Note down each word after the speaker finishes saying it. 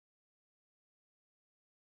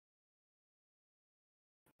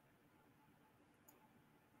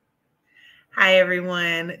Hi,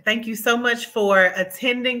 everyone. Thank you so much for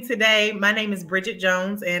attending today. My name is Brigette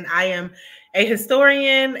Jones, and I am a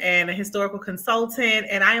historian and a historical consultant,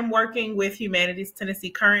 and I am working with Humanities Tennessee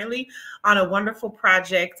currently on a wonderful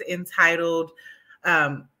project entitled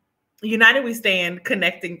United We Stand,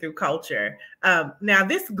 Connecting Through Culture. Now,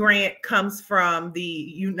 this grant comes from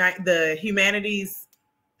the Humanities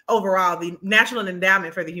overall, the National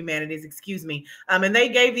Endowment for the Humanities, and they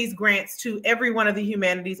gave these grants to every one of the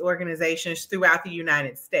humanities organizations throughout the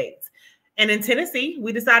United States. And in Tennessee,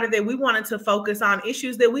 we decided that we wanted to focus on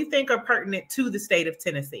issues that we think are pertinent to the state of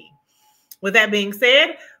Tennessee. With that being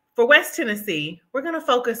said, for West Tennessee, we're going to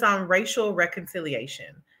focus on racial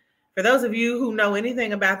reconciliation. For those of you who know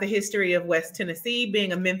anything about the history of West Tennessee,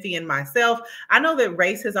 being a Memphian myself, I know that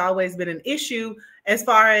race has always been an issue as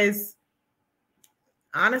far as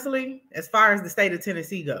the state of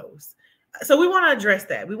Tennessee goes. So we want to address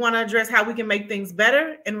that. We want to address how we can make things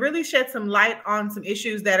better and really shed some light on some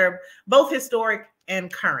issues that are both historic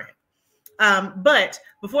and current. But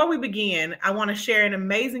before we begin, I want to share an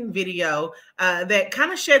amazing video that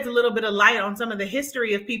kind of sheds a little bit of light on some of the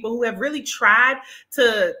history of people who have really tried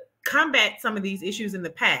to combat some of these issues in the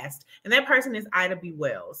past. And that person is Ida B.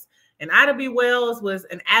 Wells. And Ida B. Wells was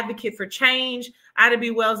an advocate for change. Ida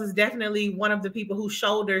B. Wells is definitely one of the people whose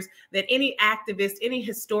shoulders that any activist, any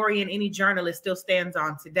historian, any journalist still stands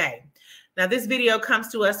on today. Now, this video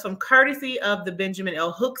comes to us from courtesy of the Benjamin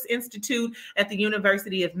L. Hooks Institute at the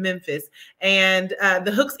University of Memphis. And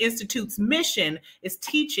the Hooks Institute's mission is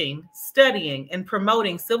teaching, studying, and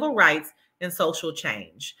promoting civil rights and social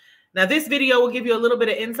change. Now, this video will give you a little bit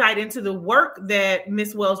of insight into the work that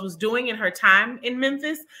Ms. Wells was doing in her time in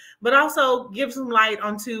Memphis, but also give some light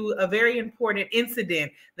onto a very important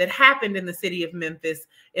incident that happened in the city of Memphis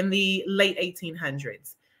in the late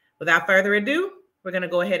 1800s. Without further ado, we're going to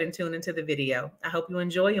go ahead and tune into the video. I hope you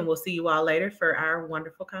enjoy, and we'll see you all later for our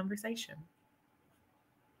wonderful conversation.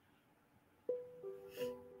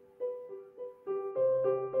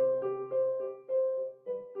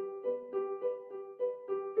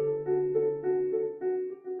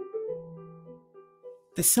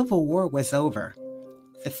 The Civil War was over.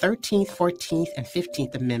 The 13th, 14th, and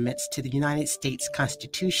 15th Amendments to the United States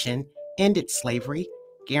Constitution ended slavery,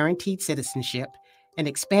 guaranteed citizenship, and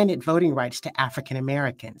expanded voting rights to African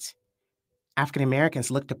Americans. African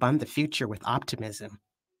Americans looked upon the future with optimism.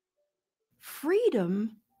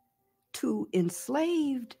 Freedom to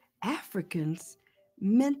enslaved Africans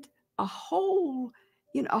meant a whole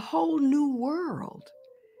new world,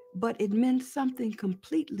 but it meant something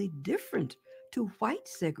completely different to white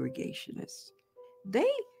segregationists. They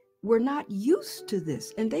were not used to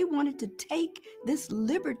this, and they wanted to take this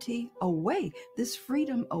liberty away, this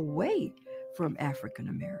freedom away from African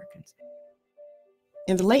Americans.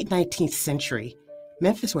 In the late 19th century,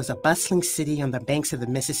 Memphis was a bustling city on the banks of the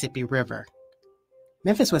Mississippi River.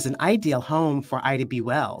 Memphis was an ideal home for Ida B.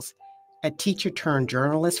 Wells, a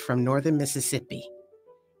teacher-turned-journalist from northern Mississippi.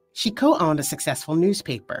 She co-owned a successful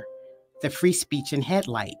newspaper, the Free Speech and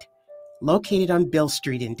Headlight, located on Bill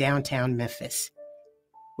Street in downtown Memphis.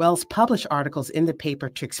 Wells published articles in the paper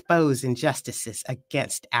to expose injustices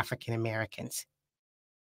against African Americans.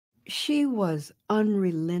 She was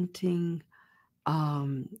unrelenting.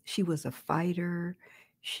 She was a fighter.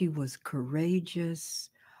 She was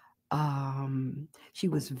courageous. She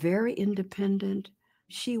was very independent.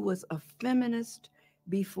 She was a feminist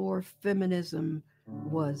before feminism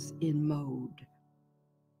was in mode.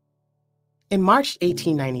 In March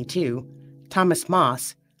 1892, Thomas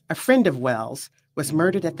Moss, a friend of Wells, was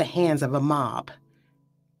murdered at the hands of a mob.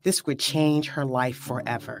 This would change her life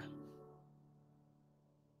forever.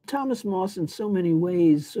 Thomas Moss, in so many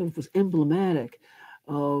ways, sort of was emblematic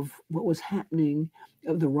of what was happening,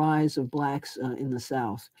 of the rise of Blacks in the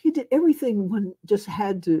South. He did everything one just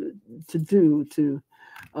had to do to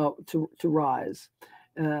rise,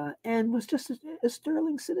 and was just a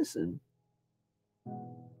sterling citizen.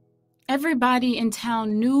 Everybody in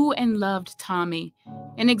town knew and loved Tommy,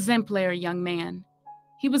 an exemplary young man.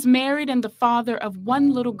 He was married and the father of one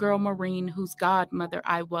little girl, Maureen, whose godmother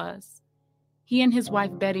I was. He and his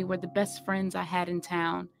wife, Betty, were the best friends I had in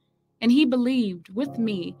town, and he believed, with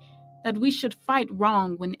me, that we should fight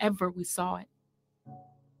wrong whenever we saw it.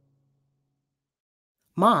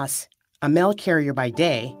 Moss, a mail carrier by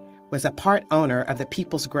day, was a part owner of the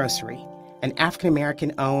People's Grocery, an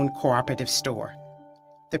African-American-owned cooperative store.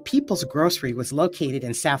 The People's Grocery was located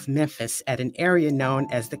in South Memphis at an area known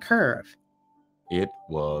as the Curve. It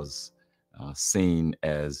was seen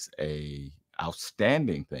as an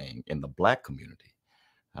outstanding thing in the Black community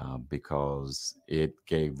because it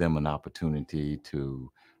gave them an opportunity to,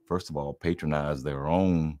 first of all, patronize their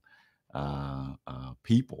own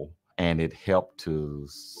people, and it helped to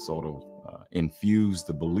sort of infuse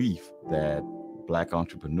the belief that Black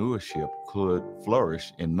entrepreneurship could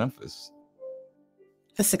flourish in Memphis.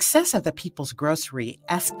 The success of the People's Grocery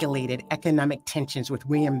escalated economic tensions with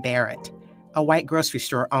William Barrett, a white grocery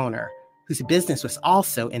store owner whose business was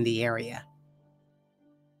also in the area.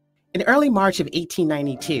 In early March of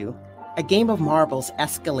 1892, a game of marbles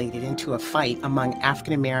escalated into a fight among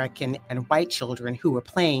African American and white children who were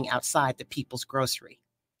playing outside the People's Grocery.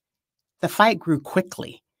 The fight grew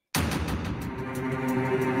quickly.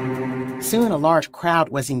 Soon a large crowd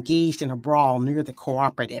was engaged in a brawl near the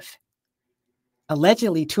cooperative.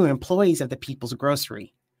 Allegedly, 2 employees of the People's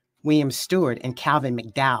Grocery, William Stewart and Calvin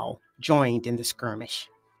McDowell, joined in the skirmish.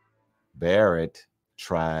 Barrett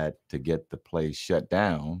tried to get the place shut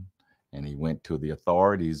down, and he went to the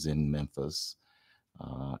authorities in Memphis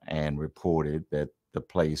and reported that the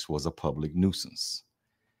place was a public nuisance.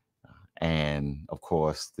 And of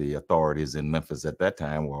course, the authorities in Memphis at that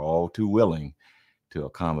time were all too willing to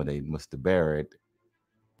accommodate Mr. Barrett.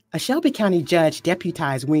 A Shelby County judge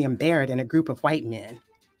deputized William Barrett and a group of white men.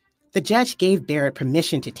 The judge gave Barrett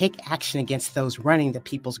permission to take action against those running the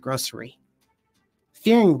People's Grocery.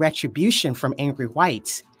 Fearing retribution from angry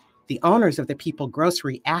whites, the owners of the People's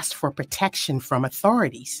Grocery asked for protection from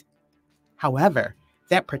authorities. However,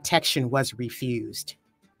 that protection was refused.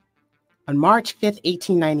 On March 5,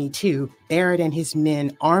 1892, Barrett and his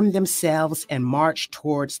men armed themselves and marched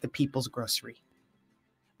towards the People's Grocery.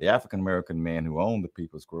 The African-American man who owned the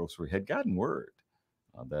People's Grocery had gotten word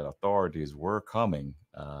that authorities were coming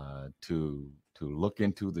to look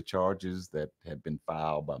into the charges that had been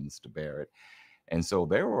filed by Mr. Barrett. And so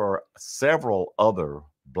there were several other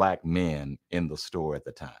Black men in the store at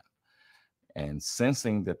the time. And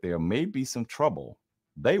sensing that there may be some trouble,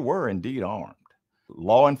 they were indeed armed.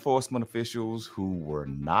 Law enforcement officials who were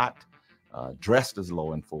not dressed as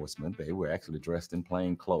law enforcement, they were actually dressed in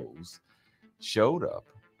plain clothes, showed up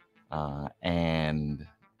and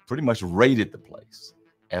pretty much raided the place.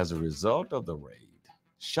 As a result of the raid,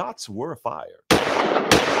 shots were fired.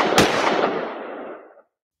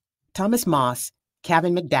 Thomas Moss,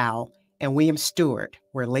 Calvin McDowell, and William Stewart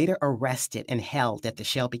were later arrested and held at the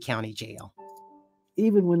Shelby County Jail.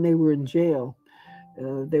 Even when they were in jail,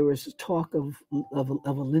 there was talk of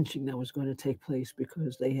a lynching that was going to take place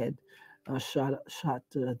because they had shot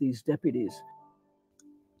these deputies.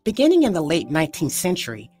 Beginning in the late 19th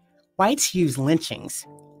century, whites used lynchings,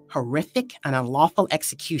 horrific and unlawful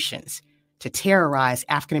executions, to terrorize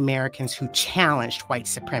African Americans who challenged white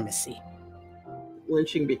supremacy.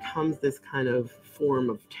 Lynching becomes this kind of form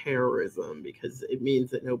of terrorism because it means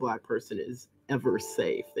that no Black person is ever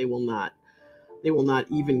safe. They will not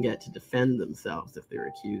even get to defend themselves if they're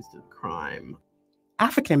accused of crime.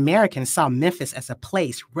 African Americans saw Memphis as a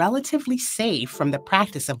place relatively safe from the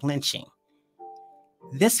practice of lynching.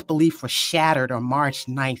 This belief was shattered on March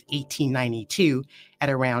 9, 1892, at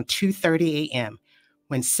around 2:30 a.m.,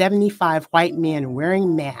 when 75 white men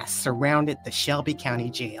wearing masks surrounded the Shelby County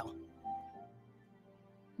Jail.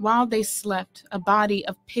 While they slept, a body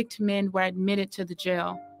of picked men were admitted to the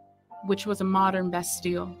jail, which was a modern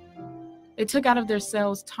Bastille. They took out of their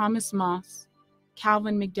cells Thomas Moss,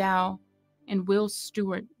 Calvin McDowell, and Will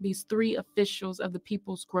Stewart, these 3 officials of the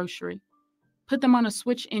People's Grocery, put them on a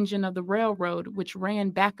switch engine of the railroad, which ran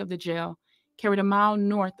back of the jail, carried a mile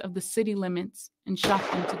north of the city limits, and shot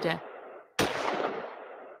them to death.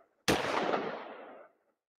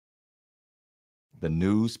 The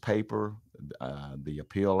newspaper, the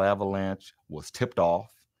Appeal Avalanche, was tipped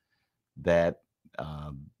off that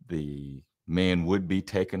the men would be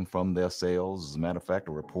taken from their cells. As a matter of fact,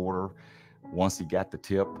 a reporter, once he got the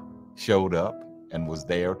tip, showed up and was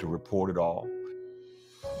there to report it all.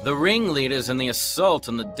 The ringleaders in the assault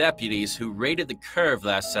on the deputies who raided the Curve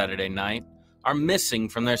last Saturday night are missing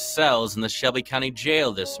from their cells in the Shelby County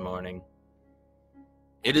Jail this morning.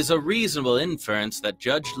 It is a reasonable inference that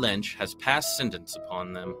Judge Lynch has passed sentence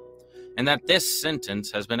upon them, and that this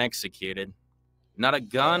sentence has been executed. Not a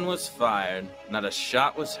gun was fired, not a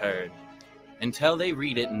shot was heard. Until they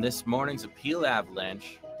read it in this morning's Appeal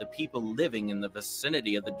Avalanche, the people living in the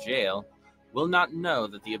vicinity of the jail will not know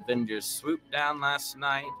that the Avengers swooped down last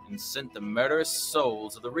night and sent the murderous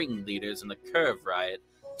souls of the ringleaders in the Curve riot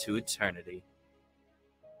to eternity.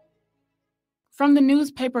 From the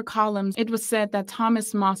newspaper columns, it was said that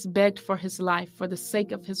Thomas Moss begged for his life for the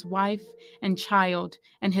sake of his wife and child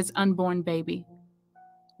and his unborn baby.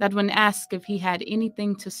 That when asked if he had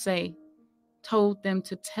anything to say, told them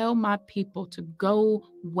to tell my people to go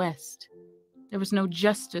west. There was no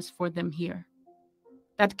justice for them here.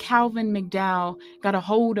 That Calvin McDowell got a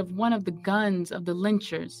hold of one of the guns of the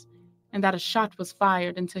lynchers, and that a shot was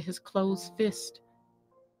fired into his closed fist.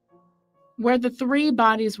 Where the 3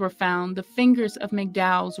 bodies were found, the fingers of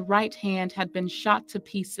McDowell's right hand had been shot to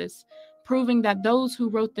pieces, proving that those who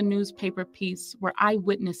wrote the newspaper piece were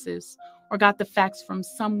eyewitnesses or got the facts from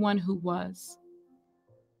someone who was.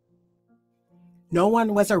 No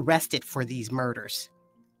one was arrested for these murders.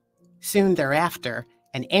 Soon thereafter,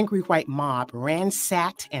 an angry white mob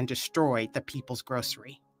ransacked and destroyed the People's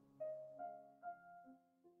Grocery.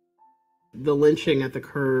 The lynching at the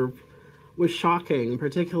curve was shocking,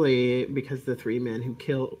 particularly because the 3 men who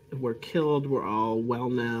were killed were all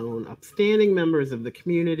well-known, upstanding members of the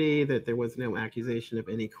community, that there was no accusation of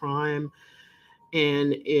any crime.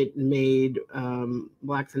 And it made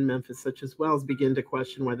Blacks in Memphis, such as Wells, begin to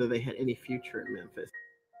question whether they had any future in Memphis.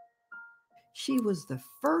 She was the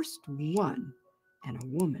first one, and a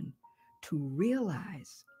woman, to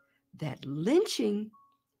realize that lynching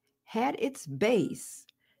had its base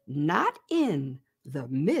not in the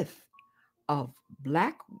myth of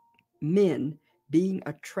Black men being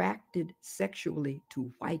attracted sexually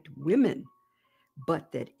to white women,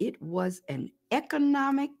 but that it was an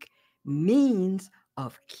economic means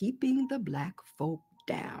of keeping the Black folk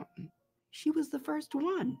down. She was the first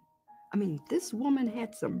one. I mean, this woman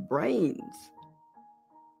had some brains.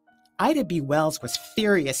 Ida B. Wells was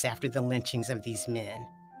furious after the lynchings of these men.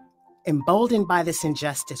 Emboldened by this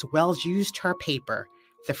injustice, Wells used her paper,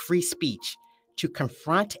 The Free Speech, to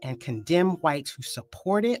confront and condemn whites who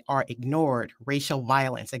supported or ignored racial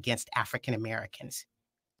violence against African Americans.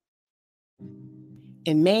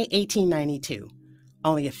 In May 1892,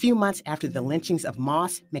 only a few months after the lynchings of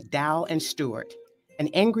Moss, McDowell, and Stewart, an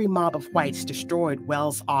angry mob of whites destroyed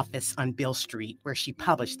Wells' office on Bill Street, where she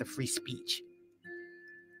published The Free Speech.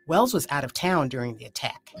 Wells was out of town during the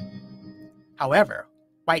attack. However,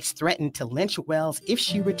 whites threatened to lynch Wells if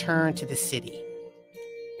she returned to the city.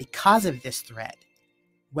 Because of this threat,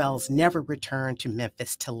 Wells never returned to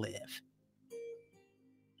Memphis to live.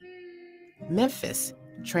 Memphis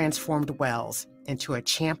transformed Wells into a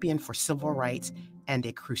champion for civil rights and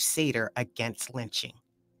a crusader against lynching.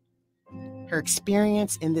 Her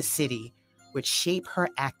experience in the city would shape her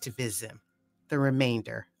activism the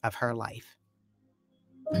remainder of her life.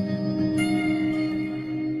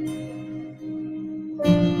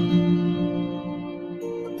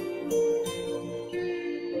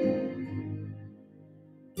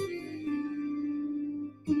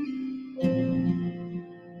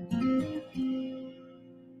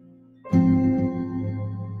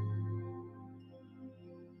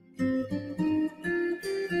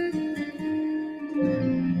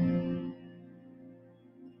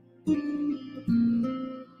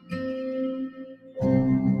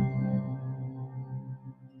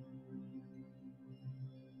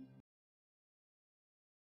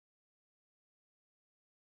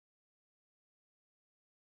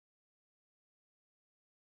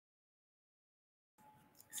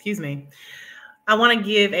 Excuse me. I want to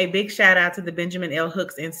give a big shout out to the Benjamin L.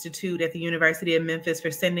 Hooks Institute at the University of Memphis for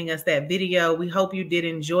sending us that video. We hope you did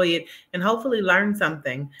enjoy it and hopefully learn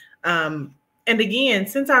something. And again,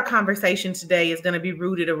 since our conversation today is going to be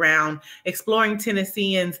rooted around exploring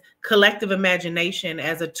Tennesseans' collective imagination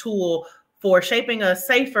as a tool for shaping a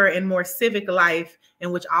safer and more civic life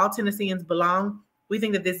in which all Tennesseans belong, we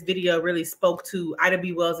think that this video really spoke to Ida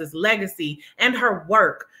B. Wells' legacy and her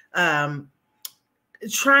work,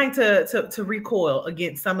 trying to recoil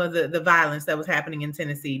against some of the violence that was happening in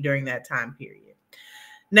Tennessee during that time period.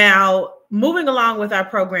 Now, moving along with our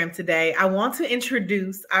program today, I want to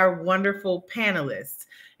introduce our wonderful panelists.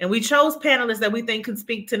 And we chose panelists that we think can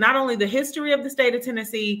speak to not only the history of the state of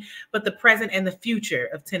Tennessee, but the present and the future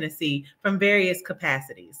of Tennessee from various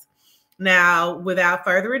capacities. Now, without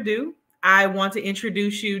further ado, I want to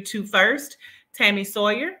introduce you to first, Tami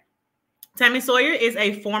Sayer. Tami Sayer is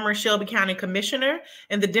a former Shelby County Commissioner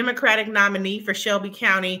and the Democratic nominee for Shelby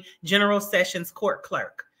County General Sessions Court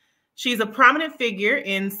Clerk. She's a prominent figure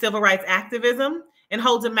in civil rights activism and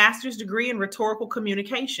holds a master's degree in rhetorical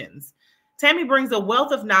communications. Tami brings a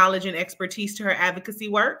wealth of knowledge and expertise to her advocacy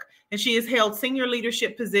work, and she has held senior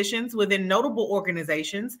leadership positions within notable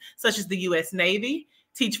organizations such as the U.S. Navy,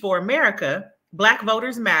 Teach for America, Black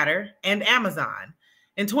Voters Matter, and Amazon.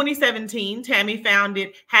 In 2017, Tami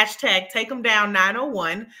founded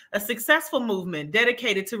 #Take'emDown901, a successful movement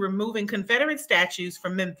dedicated to removing Confederate statues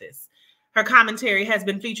from Memphis. Her commentary has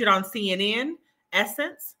been featured on CNN,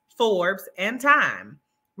 Essence, Forbes, and Time.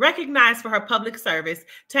 Recognized for her public service,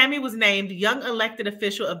 Tami was named Young Elected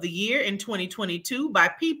Official of the Year in 2022 by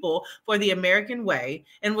People for the American Way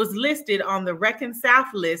and was listed on the Reckon South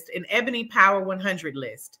list and Ebony Power 100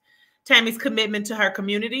 list. Tami's commitment to her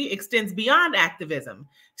community extends beyond activism.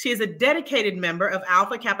 She is a dedicated member of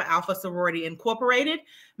Alpha Kappa Alpha Sorority Incorporated,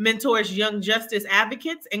 mentors young justice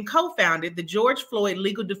advocates, and co-founded the George Floyd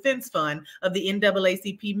Legal Defense Fund of the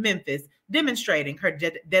NAACP Memphis, demonstrating her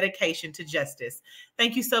dedication to justice.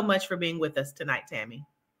 Thank you so much for being with us tonight, Tami.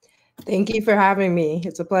 Thank you for having me.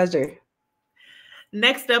 It's a pleasure.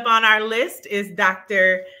 Next up on our list is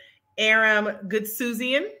Dr. Aram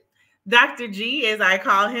Goudsouzian. Dr. G, as I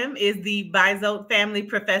call him, is the Bizolt Family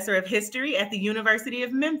Professor of History at the University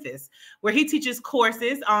of Memphis, where he teaches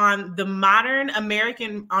courses on modern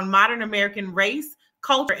American race,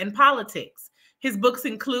 culture, and politics. His books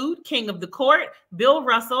include King of the Court, Bill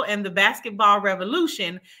Russell and the Basketball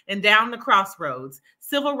Revolution, and Down the Crossroads,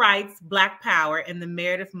 Civil Rights, Black Power, and the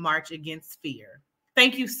Meredith March Against Fear.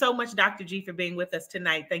 Thank you so much, Dr. G, for being with us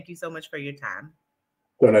tonight. Thank you so much for your time.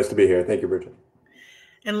 So nice to be here. Thank you, Bridget.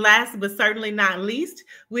 And last but certainly not least,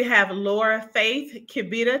 we have Laura Faith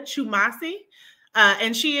Kebede-Twumasi,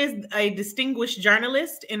 and she is a distinguished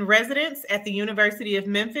journalist in residence at the University of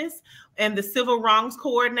Memphis and the Civil Wrongs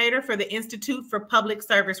Coordinator for the Institute for Public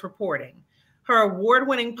Service Reporting. Her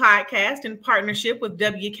award-winning podcast, in partnership with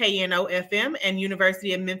WKNO-FM and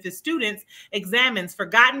University of Memphis students, examines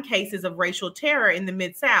forgotten cases of racial terror in the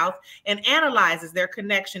Mid-South and analyzes their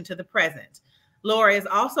connection to the present. Laura is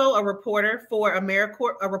also a reporter for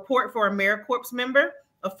AmeriCorps member,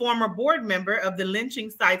 a former board member of the Lynching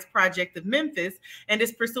Sites Project of Memphis, and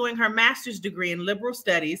is pursuing her master's degree in liberal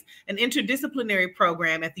studies, an interdisciplinary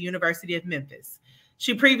program at the University of Memphis.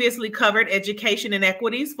 She previously covered education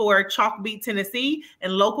inequities for Chalkbeat, Tennessee,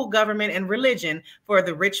 and local government and religion for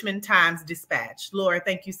the Richmond Times-Dispatch. Laura,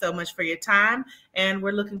 thank you so much for your time, and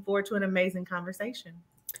we're looking forward to an amazing conversation.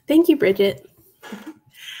 Thank you, Bridget.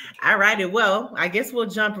 All righty. Well, I guess we'll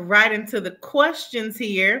jump right into the questions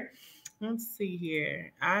here. Let's see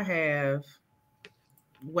here. I have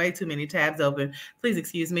way too many tabs open. Please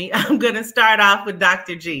excuse me. I'm going to start off with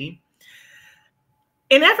Dr. G.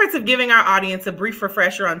 In efforts of giving our audience a brief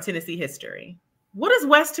refresher on Tennessee history, what does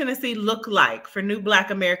West Tennessee look like for new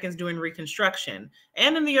Black Americans during Reconstruction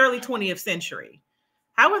and in the early 20th century?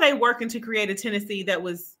 How were they working to create a Tennessee that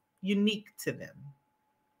was unique to them?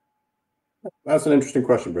 That's an interesting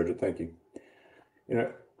question, Bridget. Thank you. You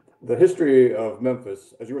know, the history of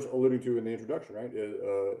Memphis, as you were alluding to in the introduction, right,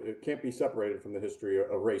 it can't be separated from the history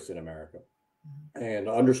of race in America. And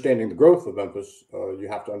understanding the growth of Memphis, you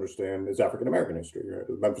have to understand its African-American history. Right?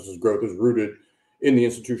 Memphis's growth is rooted in the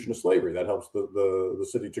institution of slavery. That helps the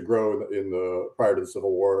city to grow prior to the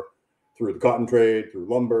Civil War through the cotton trade, through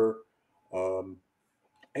lumber.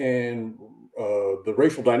 And the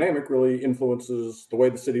racial dynamic really influences the way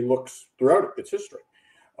the city looks throughout its history.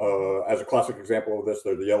 As a classic example of this,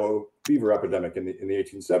 there's the yellow fever epidemic in the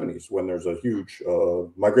 1870s, when there's a huge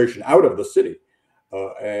migration out of the city.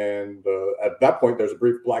 And at that point, there's a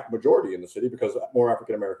brief Black majority in the city because more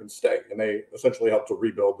African Americans stay, and they essentially help to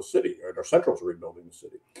rebuild the city, or they're central to rebuilding the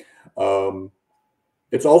city.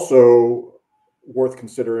 It's also worth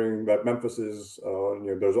considering that Memphis is,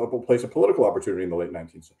 there's a place of political opportunity in the late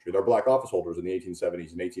 19th century. There are Black office holders in the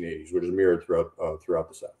 1870s and 1880s, which is mirrored throughout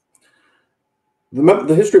the South.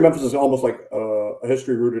 The history of Memphis is almost like a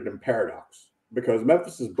history rooted in paradox, because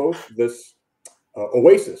Memphis is both this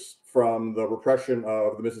oasis from the repression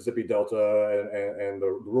of the Mississippi Delta and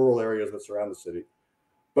the rural areas that surround the city,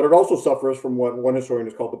 but it also suffers from what one historian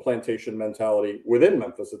has called the plantation mentality within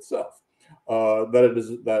Memphis itself.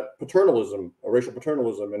 That paternalism, racial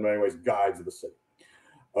paternalism, in many ways guides the city.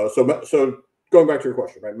 So going back to your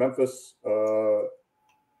question, right? Memphis, the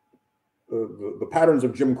patterns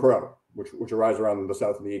of Jim Crow, which arise around the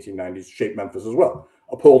South in the 1890s, shape Memphis as well.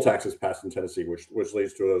 A poll tax is passed in Tennessee, which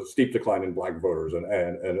leads to a steep decline in Black voters and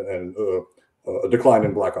a decline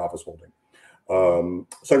in Black office holding.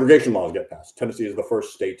 Segregation laws get passed. Tennessee is the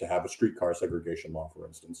first state to have a streetcar segregation law, for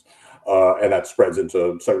instance, and that spreads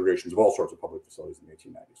into segregations of all sorts of public facilities in the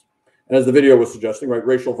 1890s. And as the video was suggesting, right,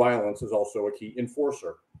 racial violence is also a key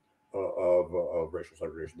enforcer of racial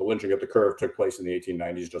segregation. The lynching at the Curve took place in the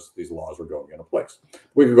 1890s, just as these laws were going into place.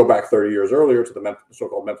 We could go back 30 years earlier to the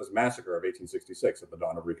so-called Memphis Massacre of 1866 at the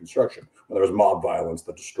dawn of Reconstruction, when there was mob violence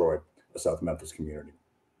that destroyed the South Memphis community.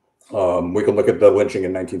 We can look at the lynching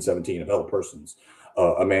in 1917 of L. Persons,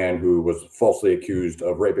 a man who was falsely accused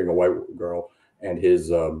of raping a white girl, and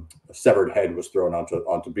his severed head was thrown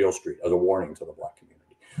onto Beale Street as a warning to the Black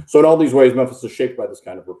community. So in all these ways, Memphis is shaped by this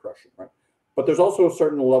kind of repression, right? But there's also a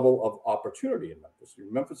certain level of opportunity in Memphis.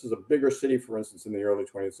 Memphis is a bigger city, for instance, in the early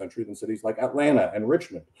 20th century than cities like Atlanta and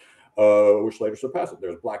Richmond, which later surpassed it.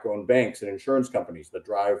 There's Black-owned banks and insurance companies that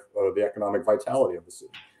drive the economic vitality of the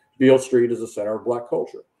city. Beale Street is a center of Black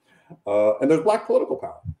culture. And there's black political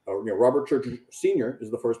power. Robert Church Sr.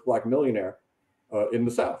 is the first black millionaire in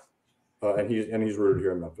the South, and he's rooted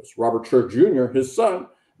here in Memphis. Robert Church Jr., his son,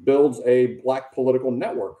 builds a black political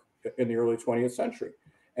network in the early 20th century.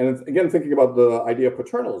 And again, thinking about the idea of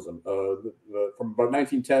paternalism, from about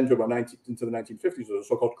 1910 to about into the 1950s, there's a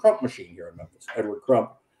so-called Crump machine here in Memphis. Edward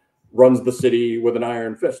Crump runs the city with an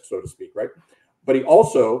iron fist, so to speak, right? But he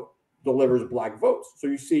also delivers black votes. So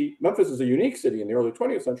you see, Memphis is a unique city in the early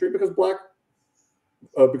 20th century because black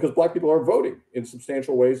people are voting in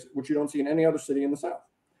substantial ways, which you don't see in any other city in the South.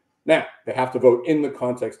 Now, they have to vote in the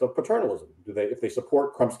context of paternalism. If they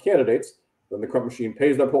support Crump's candidates, then the Crump machine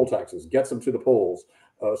pays their poll taxes, gets them to the polls,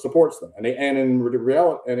 supports them, and in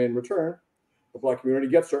return, the black community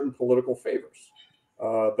gets certain political favors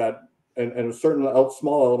and certain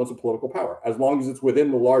small elements of political power, as long as it's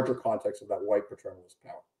within the larger context of that white paternalist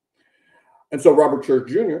power. And so Robert Church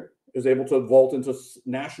Jr. is able to vault into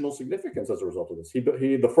national significance as a result of this.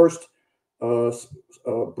 The first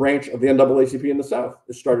branch of the NAACP in the South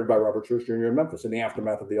is started by Robert Church Jr. in Memphis in the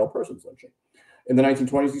aftermath of the L. Persons lynching. In the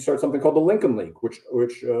 1920s, he starts something called the Lincoln League,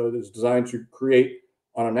 which is designed to create,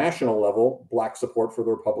 on a national level, black support for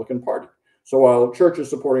the Republican Party. So while Church is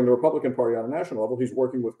supporting the Republican Party on a national level, he's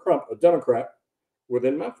working with Crump, a Democrat,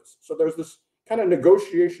 within Memphis. So there's this kind of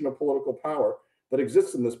negotiation of political power that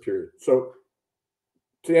exists in this period. So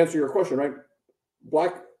to answer your question, right,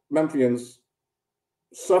 black Memphians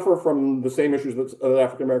suffer from the same issues that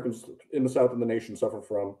African Americans in the South and the nation suffer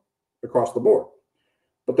from across the board.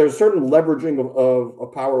 But there's certain leveraging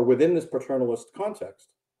of power within this paternalist context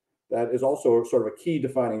that is also sort of a key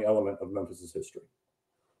defining element of Memphis's history.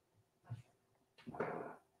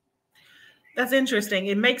 That's interesting.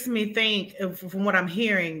 It makes me think, from what I'm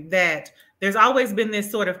hearing, that there's always been this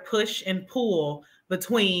sort of push and pull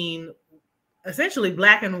between essentially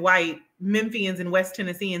black and white Memphians and West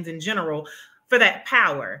Tennesseans in general for that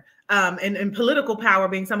power, and political power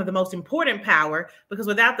being some of the most important power, because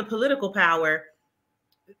without the political power,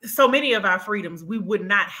 so many of our freedoms we would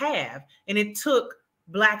not have. And it took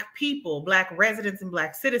Black people, Black residents and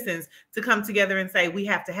Black citizens to come together and say, we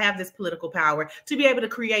have to have this political power to be able to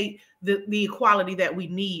create the equality that we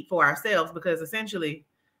need for ourselves, because essentially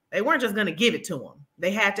they weren't just going to give it to them.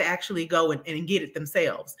 They had to actually go and get it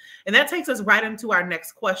themselves. And that takes us right into our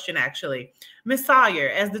next question, actually. Ms. Sayer,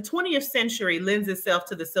 as the 20th century lends itself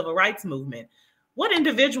to the civil rights movement, what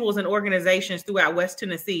individuals and organizations throughout West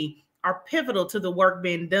Tennessee are pivotal to the work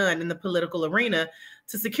being done in the political arena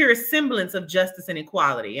to secure a semblance of justice and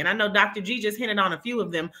equality? And I know Dr. G just hinted on a few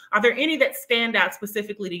of them. Are there any that stand out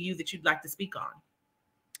specifically to you that you'd like to speak on?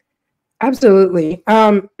 Absolutely.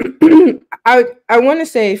 I want to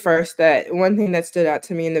say first that one thing that stood out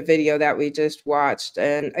to me in the video that we just watched,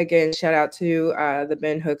 and again, shout out to the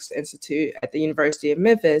Ben Hooks Institute at the University of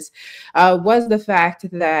Memphis, was the fact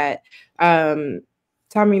that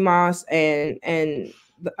Tommy Moss and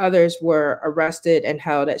the others were arrested and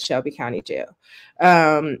held at Shelby County Jail.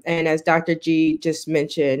 And as Dr. G just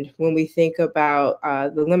mentioned, when we think about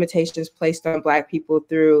the limitations placed on Black people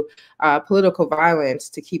through political violence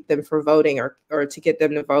to keep them from voting or to get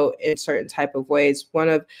them to vote in certain type of ways, one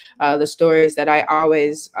of the stories that I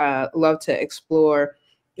always love to explore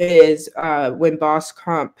is when Boss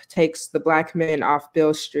Crump takes the Black men off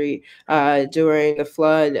Bill Street during the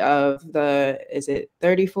flood of is it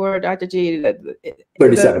 34, Dr. G?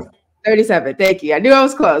 37. 37, thank you. I knew I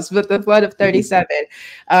was close, but the flood of 37,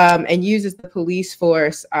 and uses the police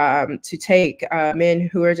force to take men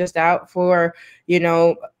who are just out for,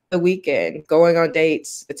 the weekend, going on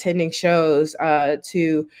dates, attending shows,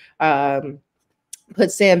 to put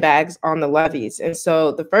sandbags on the levees. And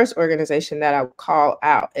so the first organization that I would call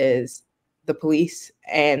out is the police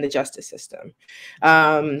and the justice system.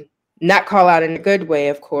 Not call out in a good way,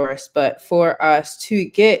 of course, but for us to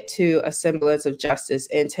get to a semblance of justice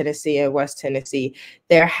in Tennessee and West Tennessee,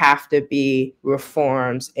 there have to be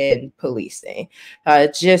reforms in policing.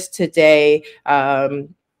 Just today,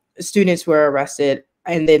 students were arrested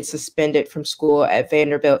and then suspended from school at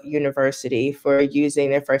Vanderbilt University for using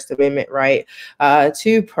their First Amendment right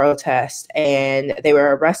to protest. And they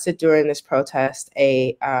were arrested during this protest.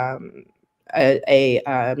 A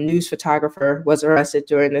news photographer was arrested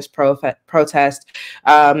during this protest.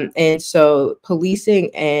 And so policing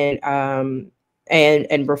and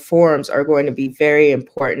reforms are going to be very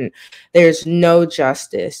important. There's no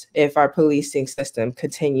justice if our policing system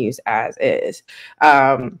continues as is.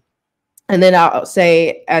 And then I'll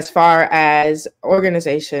say, as far as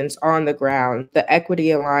organizations on the ground, the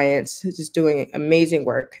Equity Alliance is doing amazing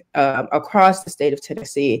work across the state of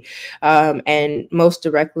Tennessee, and most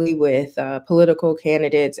directly with political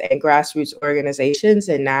candidates and grassroots organizations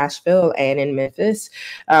in Nashville and in Memphis,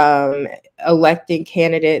 electing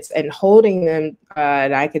candidates and holding them,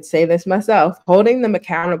 and I could say this myself, holding them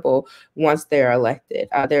accountable once they're elected.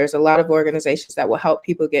 There's a lot of organizations that will help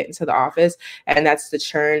people get into the office, and that's the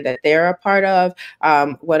churn that they're a part of.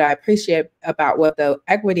 What I appreciate about what the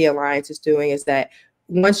Equity Alliance is doing is that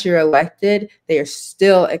once you're elected, they are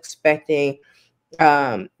still expecting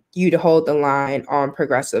you to hold the line on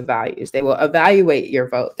progressive values. They will evaluate your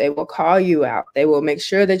vote. They will call you out. They will make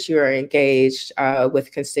sure that you are engaged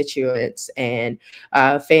with constituents and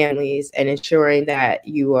families, and ensuring that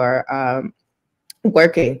you are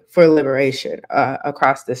working for liberation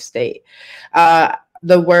across the state.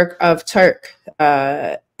 The work of Turk,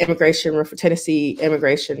 Tennessee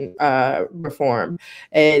immigration reform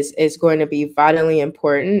is going to be vitally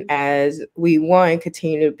important as we,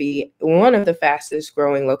 continue to be one of the fastest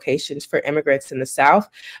growing locations for immigrants in the South.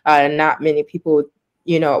 Not many people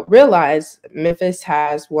realize Memphis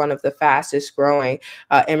has one of the fastest growing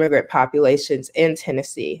immigrant populations in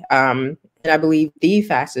Tennessee. And I believe the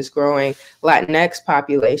fastest growing Latinx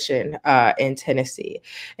population in Tennessee.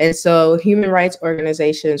 And so human rights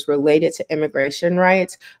organizations related to immigration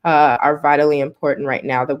rights are vitally important right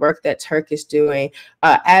now. The work that Turk is doing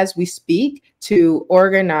as we speak to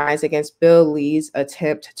organize against Bill Lee's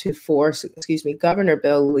attempt to force, Governor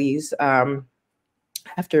Bill Lee's,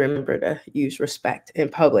 I have to remember to use respect in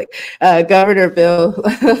public. Governor Bill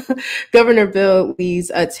Lee's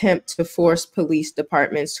attempt to force police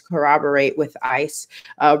departments to corroborate with ICE,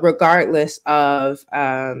 regardless of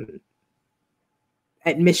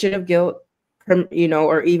admission of guilt,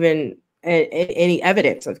 or even any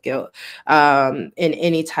evidence of guilt in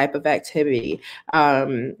any type of activity.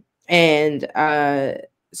 So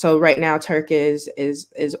right now, Turk is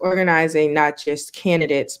organizing not just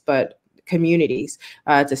candidates, but communities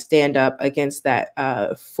to stand up against that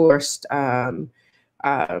forced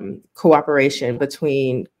cooperation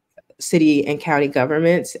between city and county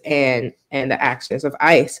governments and the actions of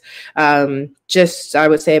ICE. Just, I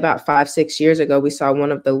would say, about 5-6 years ago, we saw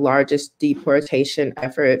one of the largest deportation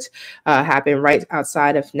efforts happen right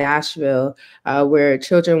outside of Nashville, where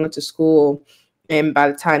children went to school, and by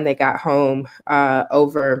the time they got home,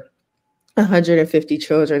 over 150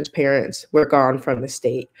 children's parents were gone from the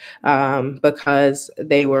state because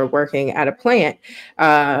they were working at a plant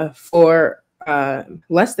for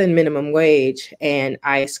less than minimum wage, and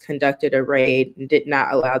ICE conducted a raid and did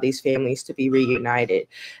not allow these families to be reunited.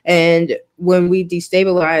 And when we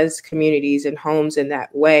destabilize communities and homes in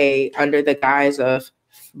that way under the guise of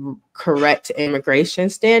correct immigration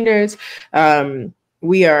standards,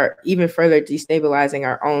 we are even further destabilizing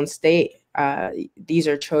our own state. These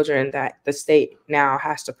are children that the state now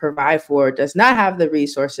has to provide for, does not have the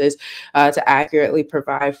resources to accurately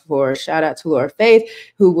provide for. Shout out to Laura Faith,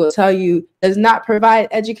 who will tell you does not provide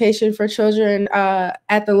education for children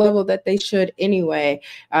at the level that they should anyway.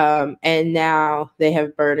 And now they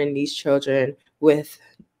have burdened these children with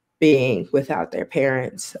being without their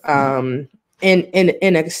parents in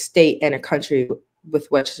a state and a country with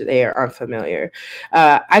which they are unfamiliar.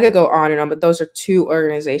 I could go on and on, but those are two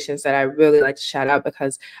organizations that I really like to shout out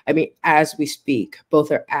because, I mean, as we speak,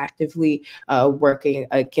 both are actively working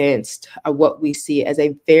against what we see as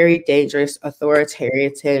a very dangerous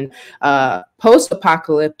authoritarian,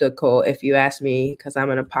 post-apocalyptical, if you ask me, because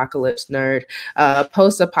I'm an apocalypse nerd,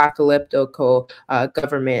 post-apocalyptical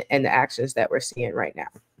government and the actions that we're seeing right now.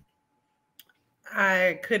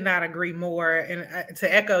 I could not agree more. And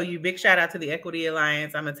to echo you, big shout out to the Equity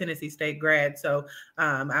Alliance. I'm a Tennessee State grad, so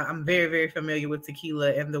I'm very, very familiar with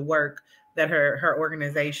Tequila and the work that her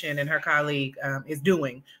organization and her colleague is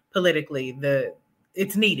doing politically.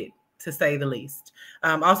 It's needed, to say the least.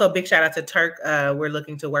 Also, big shout out to Turk. We're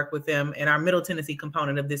looking to work with them in our Middle Tennessee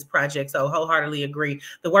component of this project. So wholeheartedly agree.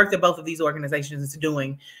 The work that both of these organizations is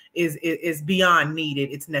doing is beyond needed.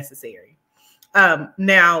 It's necessary.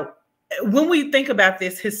 Now, when we think about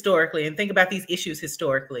this historically and think about these issues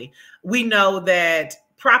historically, we know that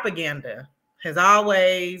propaganda has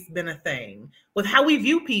always been a thing with how we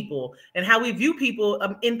view people, and how we view people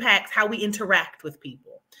impacts how we interact with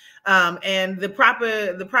people. And the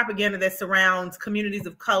propaganda that surrounds communities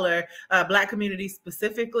of color, Black communities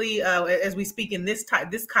specifically, as we speak in this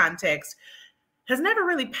context, has never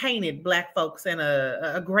really painted Black folks in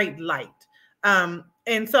a great light.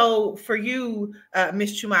 And so for you,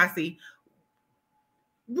 Ms. Twumasi,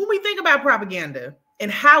 when we think about propaganda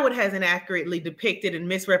and how it has inaccurately depicted and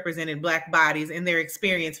misrepresented Black bodies and their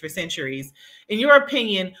experience for centuries. In your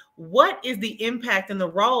opinion, what is the impact and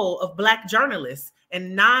the role of Black journalists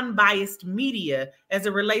and non-biased media as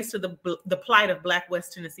it relates to the plight of Black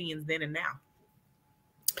West Tennesseans then and now?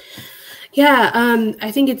 Yeah, I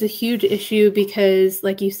think it's a huge issue because,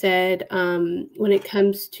 like you said, when it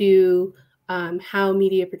comes to how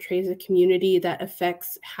media portrays a community, that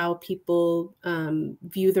affects how people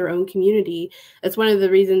view their own community. That's one of the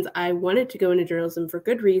reasons I wanted to go into journalism, for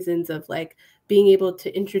good reasons, of like being able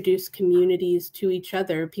to introduce communities to each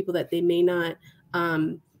other, people that they may not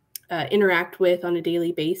interact with on a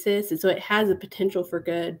daily basis. And so it has a potential for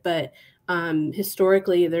good, but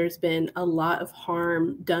historically, there's been a lot of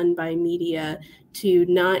harm done by media to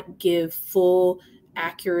not give full,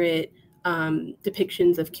 accurate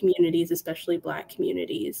depictions of communities, especially Black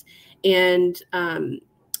communities. And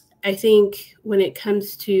I think when it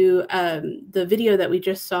comes to the video that we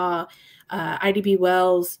just saw, IDB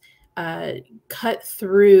Wells cut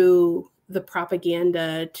through the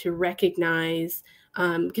propaganda to recognize,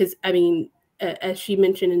 because I mean, as she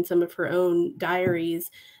mentioned in some of her own diaries,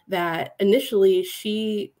 that initially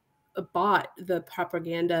she bought the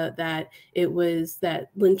propaganda that it was that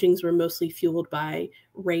lynchings were mostly fueled by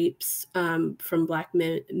rapes from Black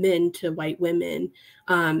men to white women.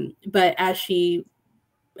 But as she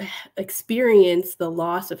experienced the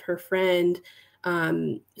loss of her friend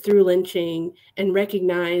through lynching and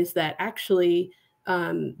recognized that actually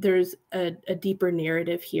there's a deeper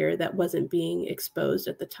narrative here that wasn't being exposed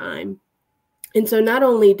at the time. And so not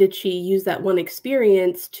only did she use that one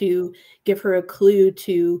experience to give her a clue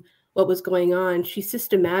to what was going on, she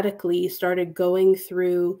systematically started going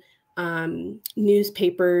through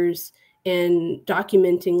newspapers and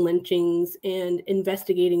documenting lynchings and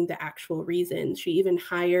investigating the actual reasons. She even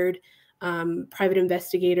hired private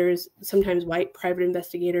investigators, sometimes white private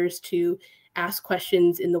investigators, to ask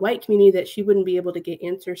questions in the white community that she wouldn't be able to get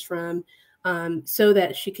answers from, so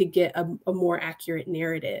that she could get a more accurate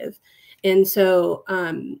narrative. And so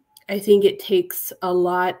I think it takes a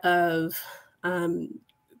lot of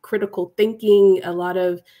critical thinking, a lot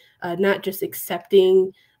of not just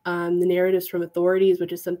accepting the narratives from authorities,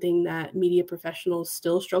 which is something that media professionals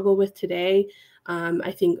still struggle with today.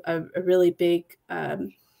 I think a really big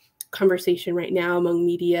conversation right now among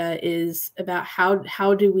media is about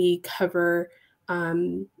how do we cover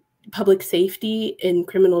public safety and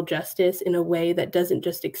criminal justice in a way that doesn't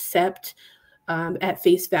just accept at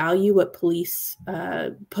face value what police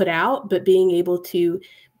put out, but being able to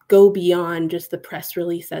go beyond just the press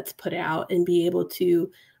release that's put out and be able to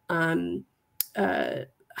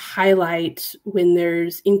highlight when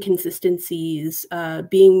there's inconsistencies,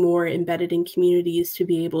 being more embedded in communities to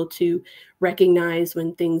be able to recognize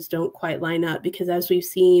when things don't quite line up. Because as we've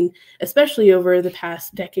seen, especially over the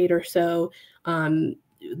past decade or so,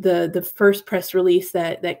 the first press release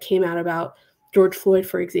that came out about George Floyd,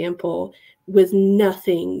 for example, was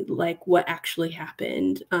nothing like what actually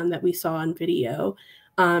happened that we saw on video.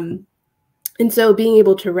 And so being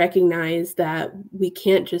able to recognize that we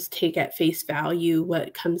can't just take at face value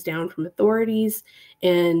what comes down from authorities,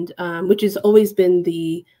 and which has always been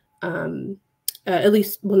the, at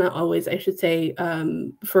least, well, not always, I should say,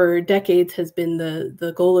 for decades has been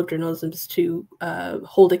the goal of journalism is to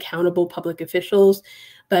hold accountable public officials.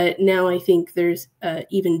 But now I think there's an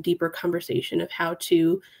even deeper conversation of how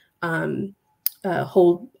to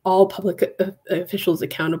hold all public officials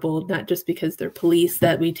accountable, not just because they're police,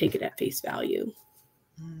 that we take it at face value.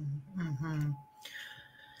 Mm-hmm.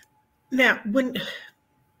 Now, when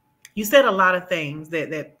you said a lot of things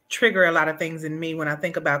that trigger a lot of things in me when I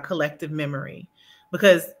think about collective memory,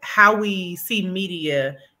 because how we see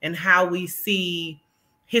media and how we see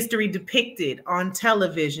history depicted on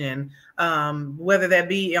television, whether that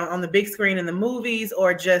be on the big screen in the movies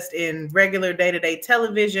or just in regular day-to-day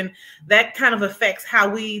television, that kind of affects how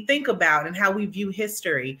we think about and how we view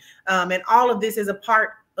history. And all of this is a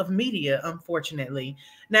part of media, unfortunately.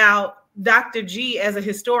 Now, Dr. G, as a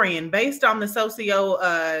historian, based on the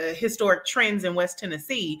socio-historic trends in West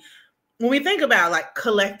Tennessee, when we think about like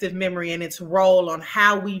collective memory and its role on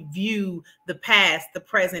how we view the past, the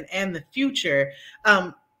present, and the future,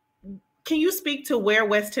 can you speak to where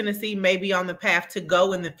West Tennessee may be on the path to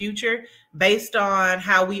go in the future based on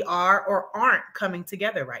how we are or aren't coming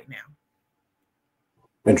together right now?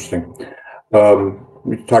 Interesting.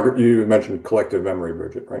 You mentioned collective memory,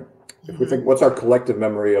 Brigette, right? If we think, what's our collective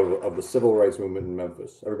memory of the civil rights movement in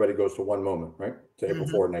Memphis? Everybody goes to one moment, right? To April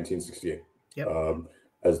 4, 1968. Yep.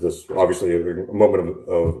 As this, obviously, a moment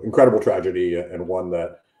of incredible tragedy, and one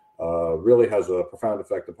that really has a profound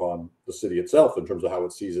effect upon the city itself in terms of how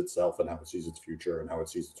it sees itself and how it sees its future and how it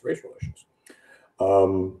sees its race relations.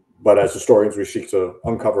 But as historians, we seek to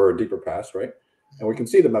uncover a deeper past, right? And we can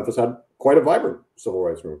see that Memphis had quite a vibrant civil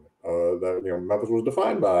rights movement. That Memphis was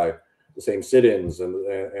defined by the same sit-ins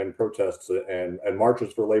and protests and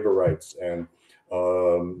marches for labor rights and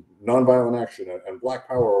nonviolent action and Black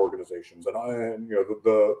Power organizations. And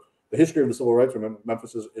the history of the civil rights movement in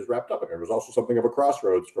Memphis is wrapped up in it. It was also something of a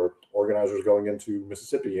crossroads for organizers going into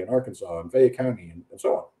Mississippi and Arkansas and Fayette County and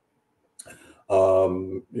so on.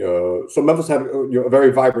 So Memphis had a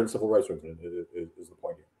very vibrant civil rights movement is the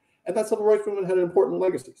point here. And that civil rights movement had important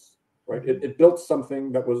legacies, right? It built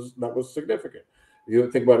something that was significant. You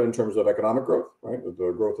think about it in terms of economic growth, right?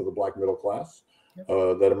 The growth of the Black middle class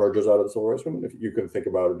that emerges out of the civil rights movement. If you can think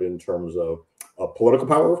about it in terms of political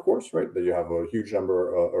power, of course, right? That you have a huge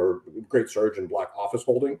number or great surge in Black office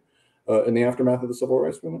holding in the aftermath of the civil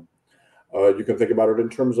rights movement. You can think about it in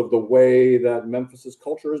terms of the way that Memphis's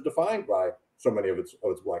culture is defined by so many of its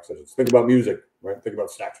Black citizens. Think about music, right? Think about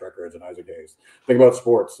Stax Records and Isaac Hayes. Think about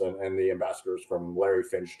sports and the ambassadors from Larry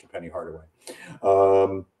Finch to Penny Hardaway.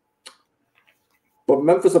 But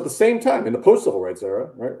Memphis at the same time, in the post-civil rights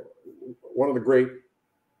era, right? One of the great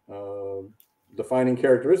defining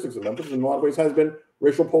characteristics of Memphis in a lot of ways has been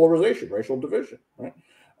racial polarization, racial division, right?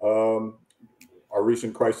 Our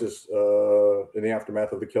recent crisis in the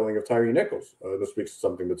aftermath of the killing of Tyree Nichols. This speaks to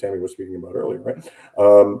something that Tami was speaking about earlier, right?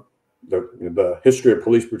 The history of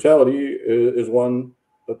police brutality is one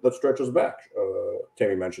that stretches back.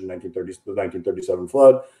 Tami mentioned the 1937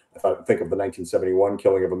 flood. I think of the 1971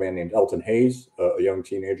 killing of a man named Elton Hayes, a young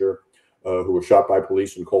teenager who was shot by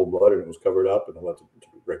police in cold blood, and it was covered up, and it led to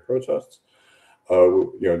great protests.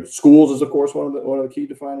 Schools is of course one of the key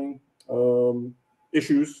defining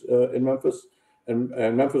issues in Memphis,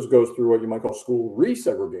 and Memphis goes through what you might call school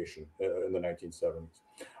resegregation in the 1970s.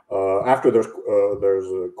 After there's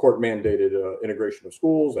a court-mandated integration of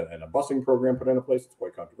schools and a busing program put into place. It's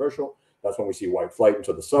quite controversial. That's when we see white flight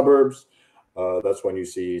into the suburbs. That's when you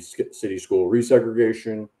see city school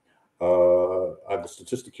resegregation. I have a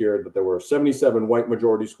statistic here that there were 77 white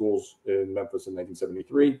majority schools in Memphis in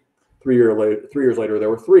 1973. 3 years later, there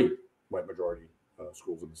were 3 white majority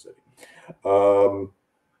schools in the city.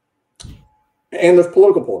 And there's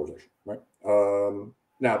political polarization, right?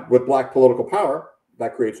 Now, with Black political power,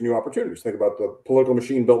 that creates new opportunities. Think about the political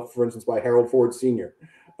machine built, for instance, by Harold Ford Sr.,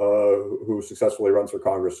 who successfully runs for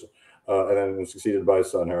Congress and then was succeeded by his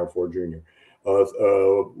son, Harold Ford Jr.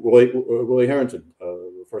 Willie Harrington,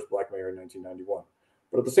 the first Black mayor in 1991.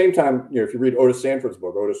 But at the same time, if you read Otis Sanford's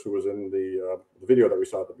book, Otis, who was in the video that we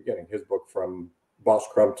saw at the beginning, his book From Boss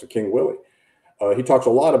Crump to King Willie, he talks a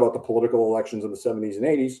lot about the political elections in the 70s and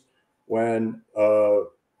 80s when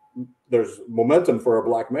there's momentum for a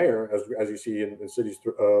Black mayor, as you see in cities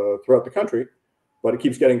throughout the country, but it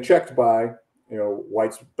keeps getting checked by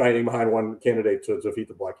whites standing behind one candidate to defeat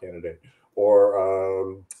the Black candidate,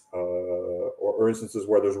 or instances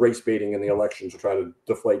where there's race baiting in the election to try to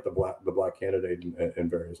deflate the black candidate in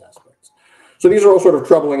various aspects. So these are all sort of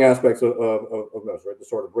troubling aspects of this, right? The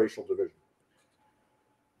sort of racial division.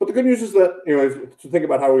 But the good news is that, to think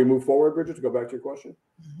about how we move forward, Bridget, to go back to your question,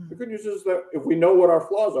 the good news is that if we know what our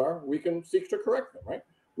flaws are, we can seek to correct them, right?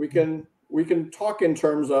 We can talk in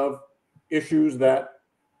terms of issues that,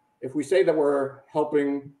 if we say that we're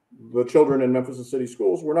helping the children in Memphis city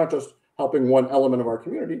schools, we're not just helping one element of our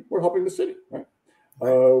community, we're helping the city, right?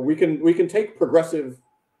 We can take progressive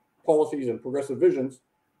policies and progressive visions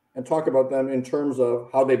and talk about them in terms of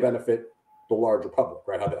how they benefit the larger public,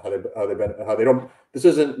 right? How they don't. This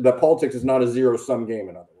isn't that politics is not a zero-sum game,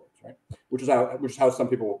 in other words, right? Which is how some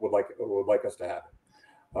people would like us to have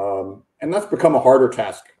it, and that's become a harder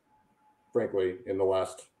task, frankly, in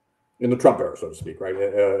the Trump era, so to speak, right?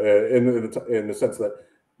 In the sense that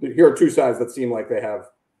here are two sides that seem like they have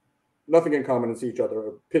nothing in common and see each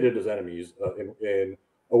other pitted as enemies in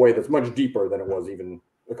a way that's much deeper than it was even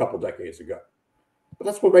a couple decades ago. But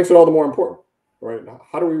that's what makes it all the more important, right?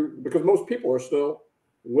 How do we? Because most people are still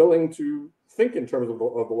willing to think in terms of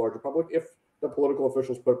the larger public if the political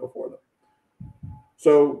officials put it before them.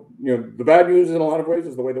 So, the bad news in a lot of ways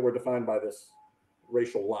is the way that we're defined by this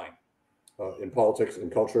racial line in politics, in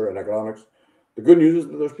culture, and economics. The good news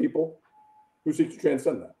is that there's people who seek to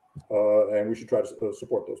transcend that, and we should try to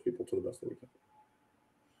support those people to the best that we can.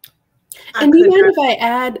 And do you mind if I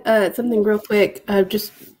add something real quick?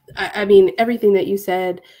 I mean, everything that you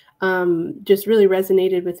said just really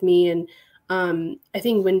resonated with me. And I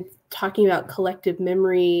think when talking about collective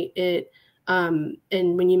memory, and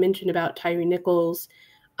when you mentioned about Tyree Nichols,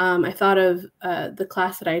 I thought of the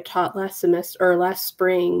class that I taught last semester or last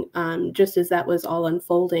spring, just as that was all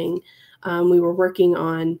unfolding. We were working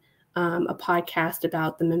on a podcast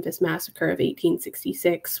about the Memphis Massacre of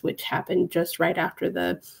 1866, which happened just right after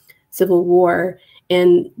the Civil War,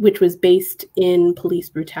 and which was based in police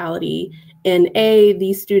brutality. And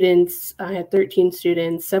these students, I had 13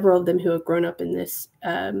 students, several of them who had grown up in this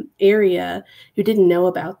area who didn't know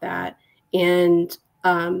about that. And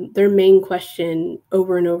their main question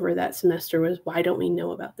over and over that semester was, why don't we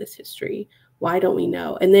know about this history? Why don't we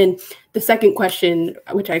know? And then the second question,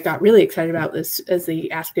 which I got really excited about this as they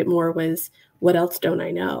asked it more, was, what else don't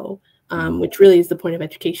I know? Which really is the point of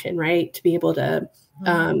education, right? To be able to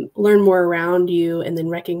learn more around you and then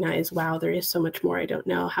recognize, wow, there is so much more I don't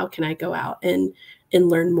know. How can I go out and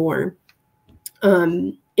learn more?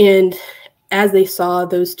 And as they saw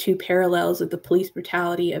those two parallels of the police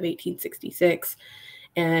brutality of 1866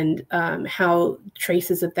 and how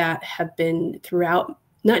traces of that have been throughout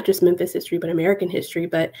not just Memphis history, but American history,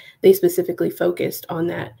 but they specifically focused on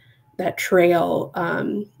that trail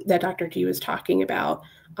that Dr. G was talking about,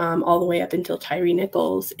 all the way up until Tyree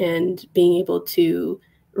Nichols, and being able to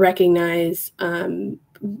recognize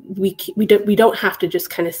we don't have to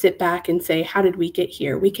just kind of sit back and say, how did we get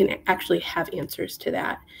here? We can actually have answers to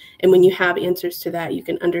that. And when you have answers to that, you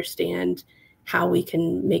can understand how we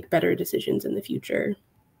can make better decisions in the future.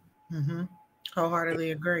 Mm-hmm.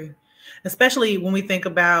 Wholeheartedly agree. Especially when we think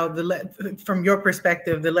about from your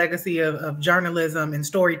perspective, the legacy of journalism and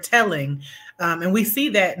storytelling. And we see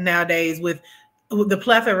that nowadays with the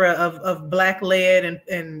plethora of Black-led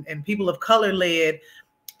and people of color-led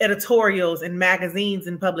editorials and magazines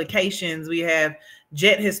and publications. We have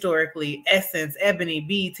Jet historically, Essence, Ebony,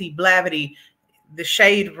 BET, Blavity, the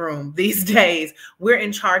Shade Room. These days, we're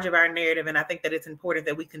in charge of our narrative. And I think that it's important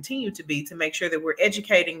that we continue to make sure that we're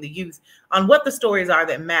educating the youth on what the stories are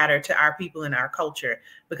that matter to our people and our culture.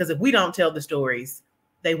 Because if we don't tell the stories,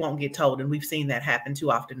 they won't get told. And we've seen that happen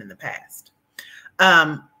too often in the past.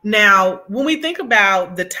 Now, when we think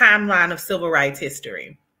about the timeline of civil rights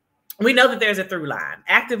history, we know that there's a through line.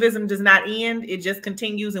 Activism does not end. It just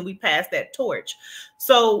continues, and we pass that torch.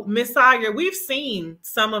 So, Ms. Sayer, we've seen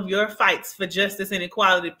some of your fights for justice and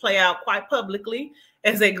equality play out quite publicly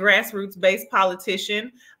as a grassroots-based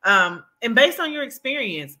politician. And based on your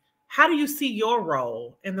experience, how do you see your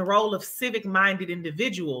role and the role of civic-minded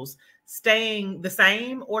individuals staying the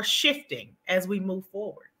same or shifting as we move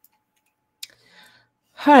forward?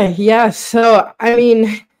 Hi, yeah. So, I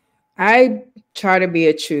mean, I try to be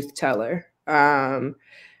a truth teller. I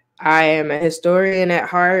am a historian at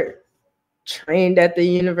heart, trained at the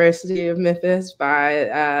University of Memphis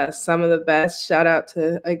by some of the best. Shout out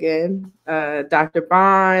to, again, Dr.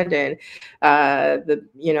 Bond and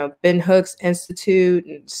the Ben Hooks Institute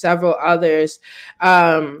and several others.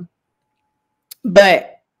 But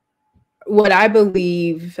what I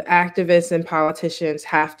believe activists and politicians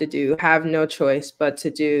have to do, have no choice but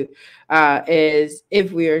to do, is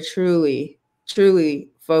if we are truly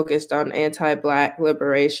focused on anti-Black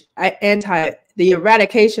liberation, the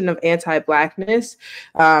eradication of anti-Blackness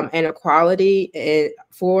and equality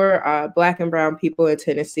for Black and Brown people in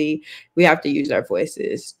Tennessee, we have to use our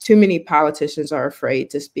voices. Too many politicians are afraid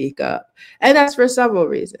to speak up. And that's for several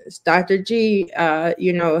reasons. Dr. G,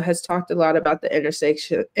 has talked a lot about the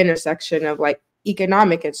intersection of like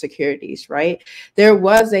economic insecurities, right? There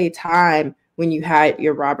was a time when you had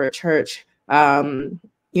your Robert Church,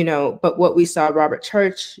 but what we saw Robert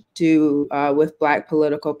Church do with Black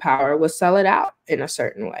political power was sell it out in a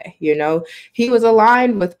certain way. He was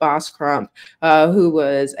aligned with Boss Crump, who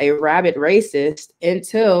was a rabid racist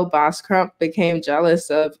until Boss Crump became jealous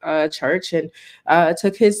of Church and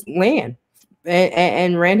took his land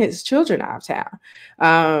and ran his children out of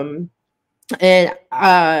town.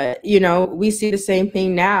 We see the same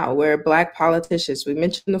thing now where Black politicians, we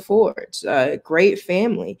mentioned the Fords, great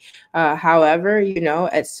family. However,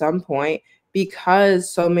 at some point,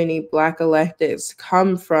 because so many Black electeds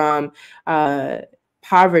come from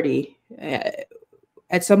poverty,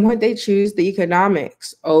 at some point they choose the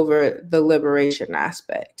economics over the liberation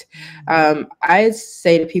aspect. I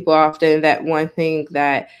say to people often that one thing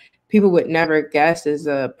that people would never guess is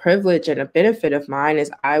a privilege and a benefit of mine is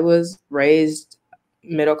I was raised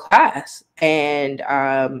middle class and,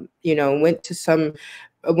 went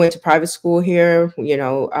to private school here,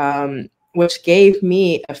 which gave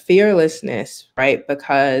me a fearlessness, right?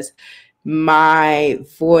 Because my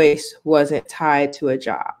voice wasn't tied to a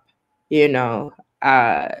job,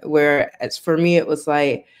 whereas for me, it was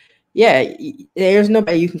like, yeah, there's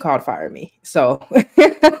nobody you can call to fire me. So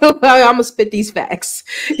I'm gonna spit these facts.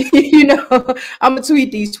 You know, I'm gonna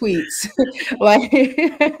tweet these tweets. Like,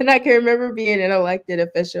 and I can remember being an elected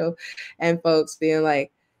official and folks being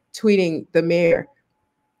like tweeting the mayor.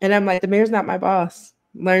 And I'm like, the mayor's not my boss.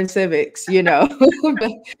 Learn civics, you know.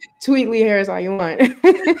 But tweet Lee Harris all you want.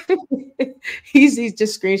 He's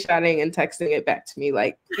just screenshotting and texting it back to me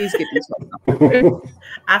like, please get these off.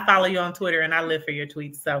 I follow you on Twitter and I live for your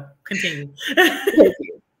tweets, so continue. Thank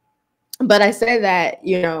you. But I say that,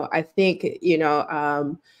 you know, I think, you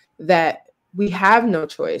know, that we have no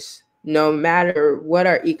choice, no matter what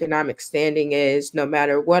our economic standing is, no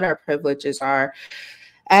matter what our privileges are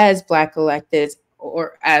as Black electeds,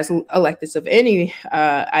 or as electeds of any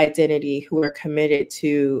identity who are committed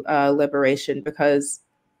to liberation, because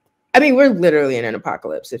I mean, we're literally in an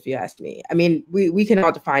apocalypse, if you ask me. I mean, we can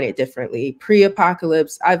all define it differently.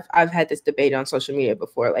 Pre-apocalypse, I've had this debate on social media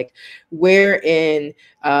before, like, where in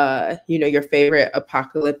you know, your favorite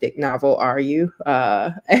apocalyptic novel are you?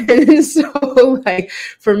 And so, like,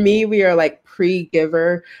 for me, we are like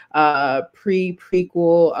pre-Giver,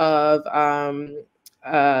 pre-prequel of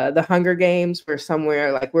the Hunger Games. We're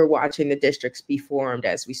somewhere like we're watching the districts be formed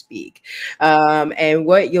as we speak. And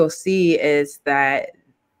what you'll see is that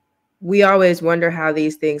we always wonder how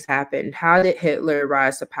these things happen. How did Hitler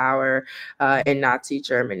rise to power in Nazi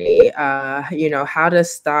Germany? You know, how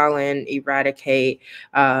does Stalin eradicate,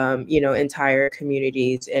 you know, entire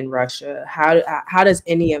communities in Russia? How does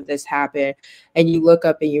any of this happen? And you look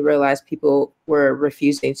up and you realize people were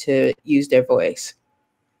refusing to use their voice.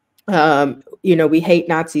 You know, we hate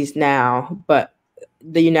Nazis now, but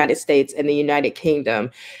the United States and the United Kingdom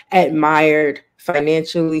admired,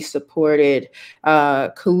 financially supported,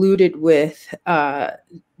 colluded with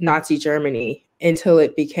Nazi Germany until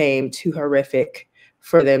it became too horrific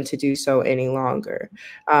for them to do so any longer.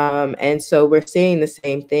 And so we're seeing the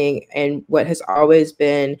same thing. And what has always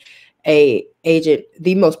been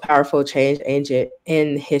the most powerful change agent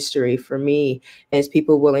in history for me is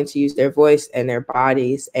people willing to use their voice and their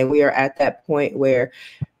bodies. And we are at that point where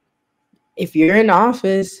if you're in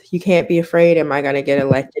office, you can't be afraid, am I going to get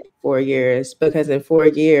elected in 4 years? Because in 4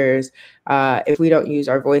 years, if we don't use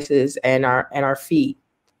our voices and our feet,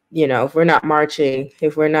 you know, if we're not marching,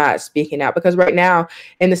 if we're not speaking out, because right now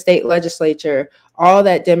in the state legislature, all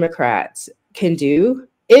that Democrats can do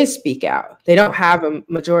is speak out. They don't have a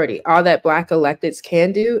majority. All that Black electeds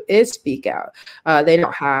can do is speak out. They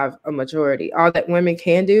don't have a majority. All that women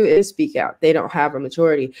can do is speak out. They don't have a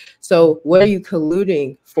majority. So what are you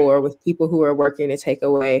colluding for with people who are working to take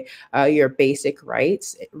away your basic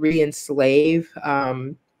rights, re-enslave,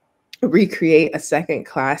 recreate a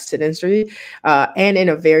second-class citizenry, and in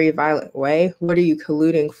a very violent way? What are you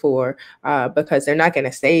colluding for? Because they're not going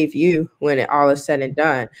to save you when it all is said and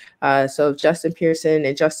done. So if Justin Pearson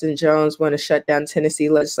and Justin Jones want to shut down Tennessee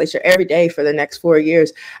legislature every day for the next 4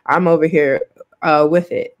 years, I'm over here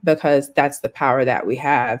with it, because that's the power that we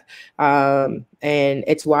have. And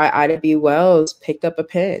it's why Ida B. Wells picked up a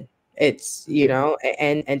pen. It's, you know,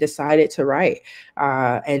 and decided to write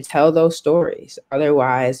and tell those stories.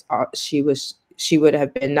 Otherwise, she would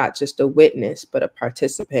have been not just a witness, but a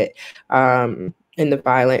participant in the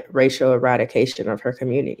violent racial eradication of her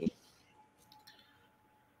community.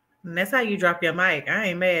 And that's how you drop your mic. I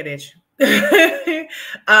ain't mad at you.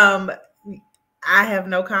 I have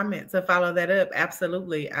no comment to follow that up.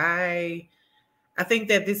 Absolutely. I think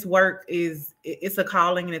that this work it's a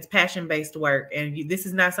calling and it's passion-based work. And this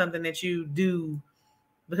is not something that you do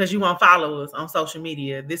because you want followers on social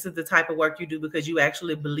media. This is the type of work you do because you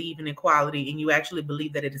actually believe in equality and you actually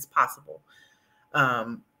believe that it is possible.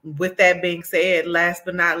 With that being said, last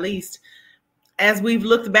but not least, as we've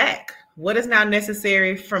looked back, what is now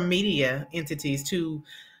necessary from media entities to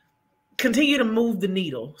continue to move the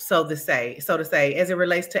needle, so to say, as it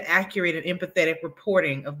relates to accurate and empathetic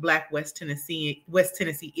reporting of Black West Tennessee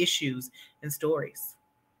issues and stories?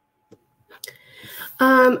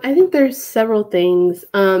 I think there's several things.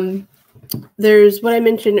 There's what I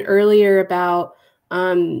mentioned earlier about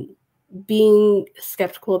being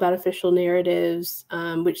skeptical about official narratives,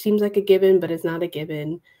 which seems like a given, but is not a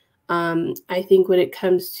given. I think when it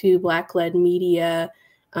comes to Black-led media,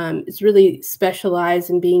 it's really specialized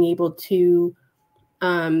in being able to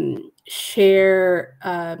share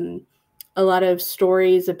a lot of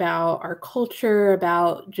stories about our culture,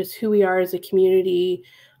 about just who we are as a community,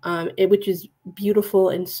 which is beautiful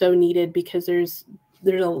and so needed, because there's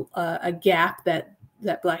a gap that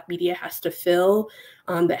Black media has to fill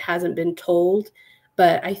that hasn't been told.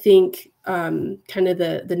 But I think kind of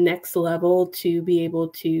the next level to be able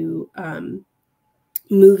to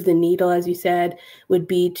move the needle, as you said, would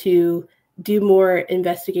be to do more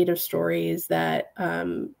investigative stories that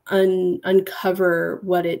uncover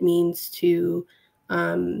what it means to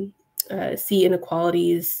see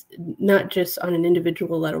inequalities, not just on an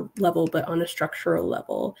individual level, but on a structural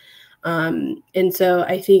level. And so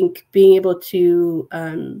I think being able to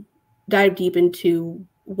dive deep into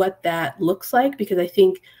what that looks like, because I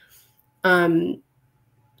think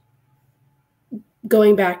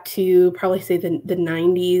going back to probably say the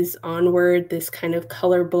 90s onward, this kind of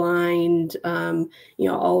colorblind,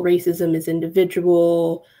 all racism is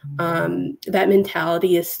individual, that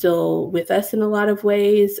mentality is still with us in a lot of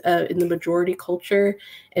ways in the majority culture.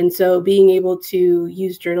 And so being able to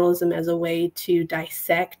use journalism as a way to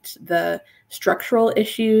dissect the structural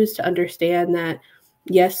issues, to understand that,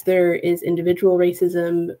 yes, there is individual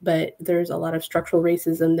racism, but there's a lot of structural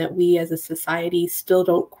racism that we as a society still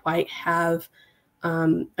don't quite have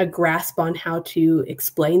a grasp on how to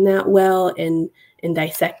explain that well and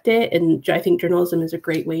dissect it. And I think journalism is a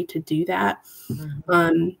great way to do that.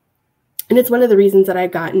 And it's one of the reasons that I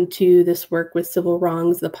got into this work with Civil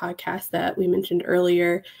Wrongs, the podcast that we mentioned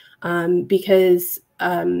earlier, because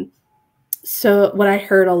so what I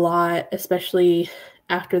heard a lot, especially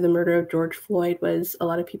after the murder of George Floyd, was a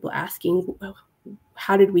lot of people asking, well,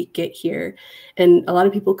 how did we get here? And a lot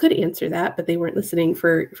of people could answer that, but they weren't listening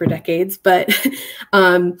for decades. But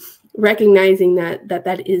recognizing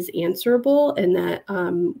that is answerable, and that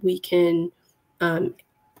we can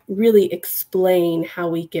really explain how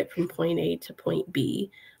we get from point A to point B,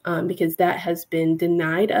 because that has been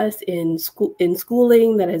denied us in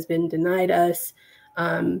schooling, that has been denied us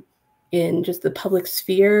in just the public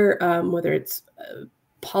sphere, whether it's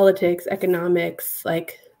politics, economics.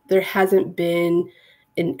 Like, there hasn't been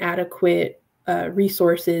an adequate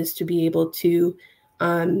resources to be able to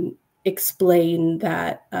explain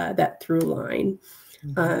that through line.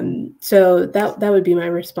 So that would be my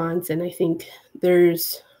response. And I think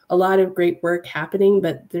there's a lot of great work happening,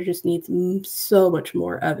 but there just needs so much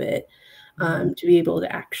more of it to be able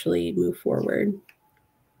to actually move forward.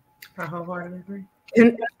 I wholeheartedly agree.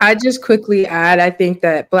 And I just quickly add, I think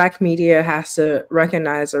that Black media has to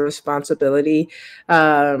recognize a responsibility,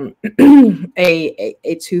 a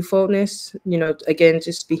twofoldness, again,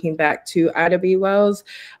 just speaking back to Ida B. Wells,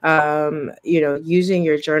 using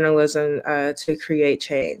your journalism to create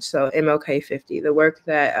change. So MLK 50, the work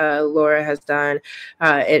that Laura has done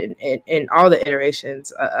in all the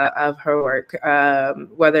iterations of her work,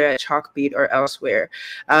 whether at Chalkbeat or elsewhere.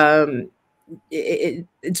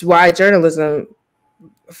 It's why journalism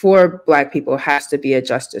for Black people has to be a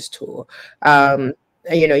justice tool.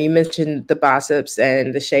 You mentioned the gossips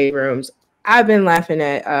and the shade rooms. I've been laughing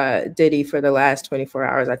at Diddy for the last 24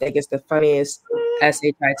 hours. I think it's the funniest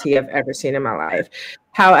SHIT I've ever seen in my life.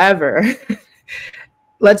 However,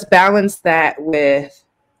 let's balance that with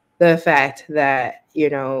the fact that,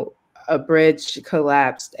 a bridge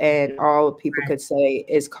collapsed and all people could say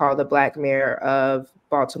is called the Black mayor of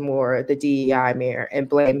Baltimore, the DEI mayor, and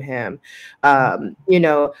blame him.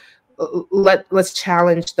 Let's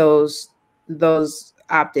challenge those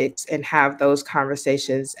optics and have those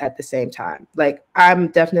conversations at the same time. Like, I'm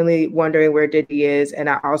definitely wondering where Diddy is, and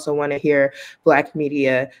I also want to hear Black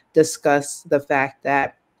media discuss the fact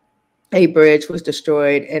that a bridge was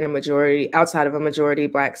destroyed outside of a majority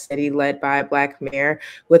Black city led by a Black mayor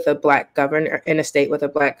with a Black governor, in a state with a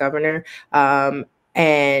Black governor.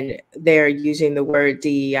 And they're using the word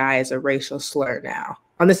DEI as a racial slur now,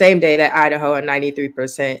 on the same day that Idaho, a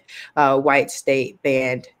 93% white state,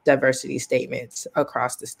 banned diversity statements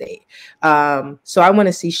across the state. So I want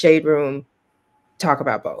to see Shade Room talk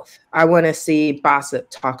about both. I want to see Gossip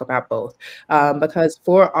talk about both, because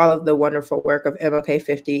for all of the wonderful work of MLK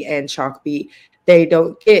 50 and Chalkbeat, they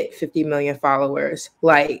don't get 50 million followers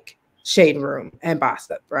like Shade Room and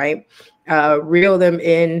Gossip, right? Reel them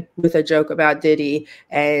in with a joke about Diddy,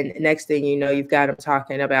 and next thing you know, you've got them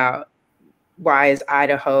talking about why is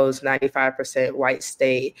Idaho's 95% white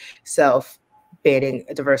state banning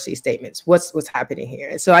diversity statements? What's happening here?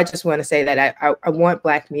 And so I just want to say that I want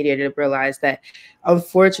Black media to realize that,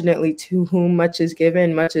 unfortunately, to whom much is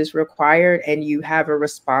given, much is required, and you have a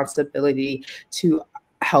responsibility to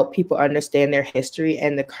help people understand their history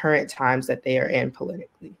and the current times that they are in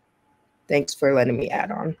politically. Thanks for letting me add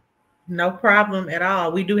on. No problem at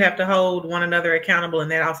all. We do have to hold one another accountable, and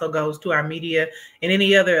that also goes to our media and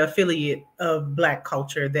any other affiliate of Black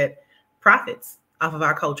culture that profits off of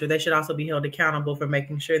our culture. They should also be held accountable for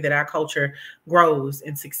making sure that our culture grows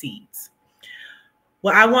and succeeds.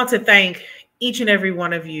 Well, I want to thank each and every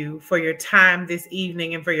one of you for your time this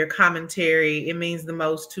evening and for your commentary. It means the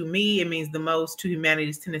most to me. It means the most to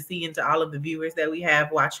Humanities Tennessee and to all of the viewers that we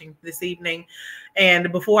have watching this evening.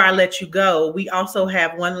 And before I let you go, we also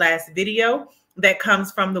have one last video that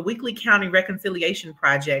comes from the Weekly County Reconciliation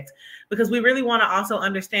Project, because we really want to also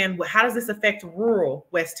understand how does this affect rural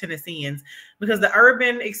West Tennesseans, because the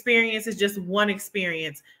urban experience is just one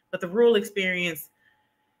experience, but the rural experience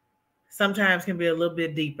sometimes can be a little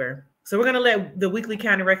bit deeper. So we're going to let the Weekly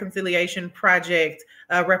County Reconciliation Project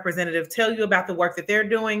representative tell you about the work that they're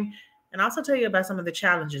doing, and also tell you about some of the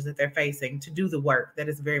challenges that they're facing to do the work that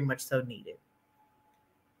is very much so needed.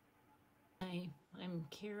 Hi, I'm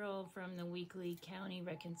Carol from the Weekly County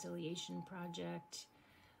Reconciliation Project.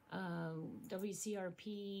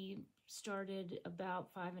 WCRP started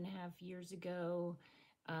about 5.5 years ago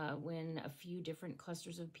when a few different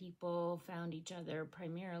clusters of people found each other,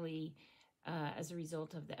 primarily as a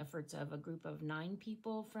result of the efforts of a group of 9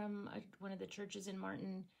 people from one of the churches in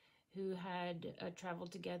Martin who had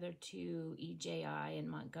traveled together to EJI in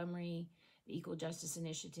Montgomery, the Equal Justice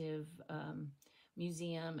Initiative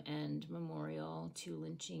Museum and Memorial to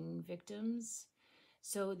lynching victims.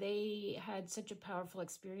 So they had such a powerful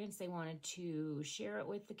experience. They wanted to share it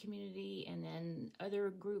with the community, and then other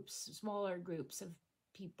groups, smaller groups of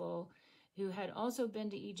people who had also been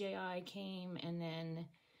to EJI came, and then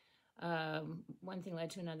one thing led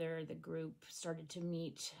to another. The group started to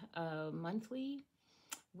meet monthly.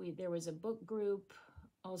 There was a book group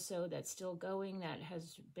also that's still going that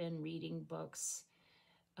has been reading books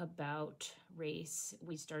about race.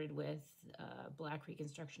 We started with Black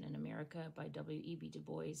Reconstruction in America by W.E.B. Du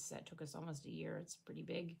Bois. That took us almost a year. It's pretty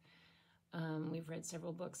big. We've read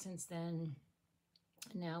several books since then.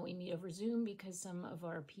 Now we meet over Zoom because some of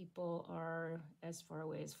our people are as far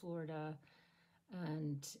away as Florida.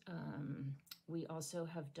 And we also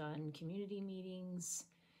have done community meetings.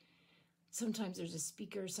 Sometimes there's a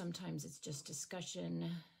speaker, sometimes it's just discussion.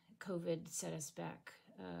 COVID set us back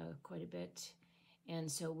quite a bit. And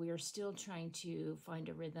so we are still trying to find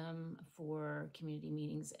a rhythm for community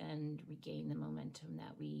meetings and regain the momentum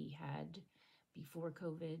that we had before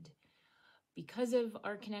COVID. Because of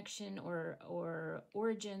our connection or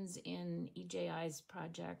origins in EJI's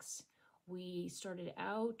projects, we started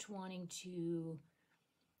out wanting to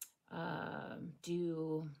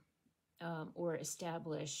do or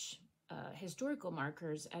establish historical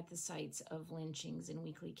markers at the sites of lynchings in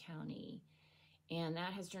Weekly County. And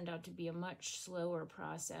that has turned out to be a much slower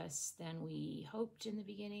process than we hoped in the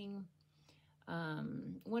beginning.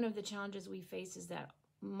 One of the challenges we face is that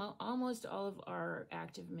almost all of our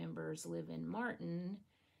active members live in Martin,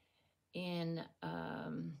 and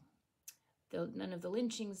none of the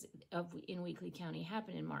lynchings in Weekly County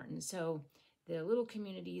happen in Martin. So the little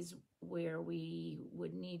communities where we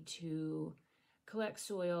would need to collect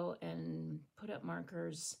soil and put up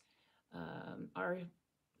markers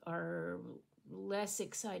are less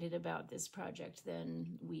excited about this project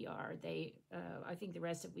than we are. I think the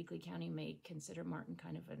rest of Weekly County may consider Martin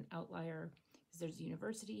kind of an outlier because there's a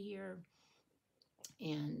university here,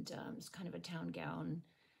 and it's kind of a town gown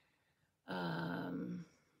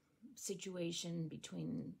situation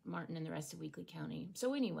between Martin and the rest of Weekly County.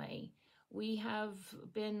 So anyway, we have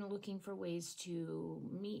been looking for ways to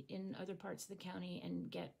meet in other parts of the county and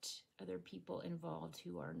get other people involved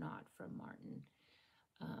who are not from Martin.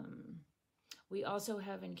 We also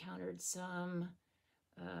have encountered some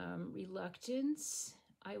reluctance,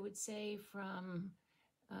 I would say, from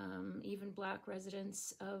even Black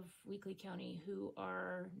residents of Weekly County who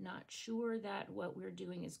are not sure that what we're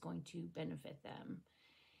doing is going to benefit them.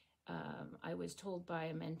 I was told by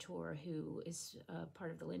a mentor who is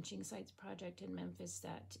part of the Lynching Sites Project in Memphis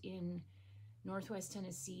that in Northwest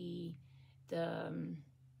Tennessee, the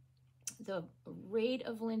rate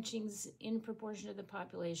of lynchings in proportion to the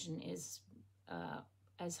population is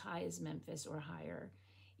as high as Memphis or higher,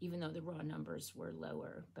 even though the raw numbers were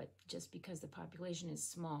lower. But just because the population is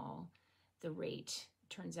small, the rate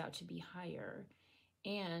turns out to be higher.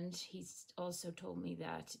 And he's also told me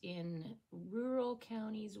that in rural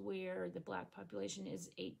counties where the Black population is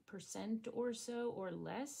 8% or so or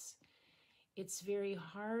less, it's very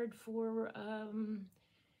hard for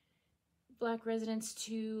Black residents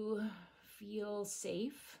to feel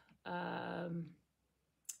safe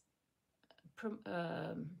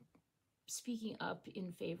speaking up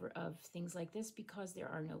in favor of things like this because there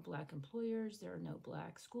are no Black employers, there are no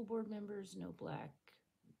Black school board members, no Black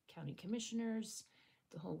county commissioners.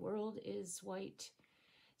 The whole world is white.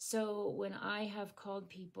 So when I have called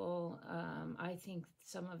people, I think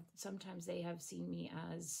sometimes they have seen me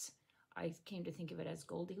as, I came to think of it as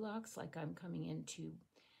Goldilocks, like I'm coming in to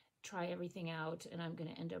try everything out, and I'm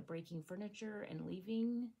going to end up breaking furniture and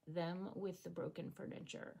leaving them with the broken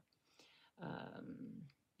furniture.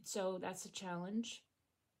 So that's a challenge.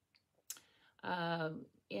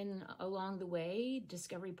 Along the way,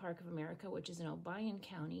 Discovery Park of America, which is in Obion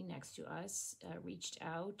County next to us, reached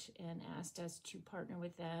out and asked us to partner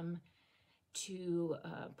with them to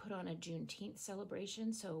put on a Juneteenth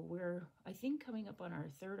celebration. So we're, I think, coming up on our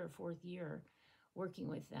 3rd or 4th year working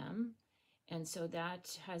with them. And so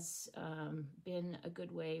that has been a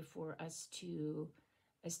good way for us to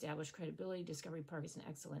establish credibility. Discovery Park is an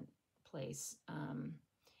excellent place,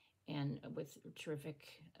 and with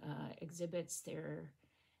terrific exhibits there.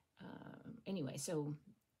 Anyway, so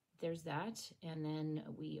there's that. And then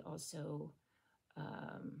we also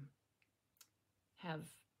have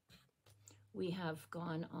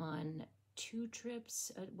gone on 2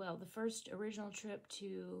 trips. Well, the first original trip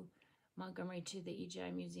to Montgomery to the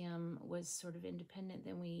EGI Museum was sort of independent.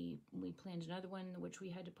 Then we planned another one, which we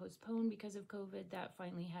had to postpone because of COVID. That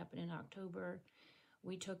finally happened in October.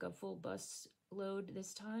 We took a full bus load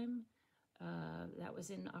this time. That was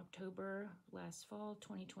in October last fall,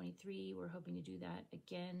 2023. We're hoping to do that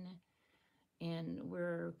again. And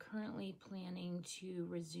we're currently planning to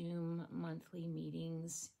resume monthly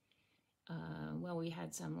meetings. Well, we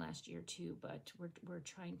had some last year too, but we're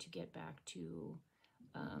trying to get back to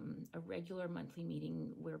a regular monthly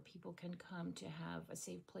meeting where people can come to have a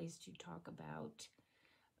safe place to talk about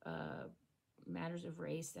matters of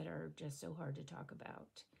race that are just so hard to talk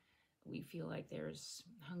about. We feel like there's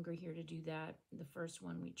hunger here to do that. The first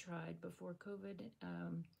one we tried before COVID,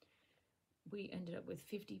 we ended up with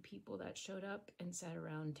 50 people that showed up and sat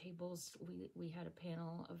around tables. We had a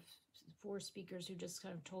panel of 4 speakers who just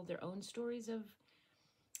kind of told their own stories of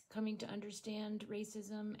coming to understand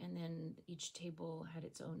racism, and then each table had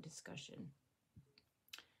its own discussion.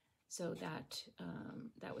 So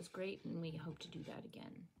that was great, and we hope to do that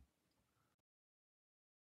again.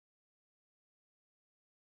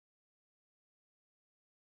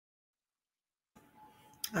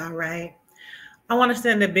 All right. I want to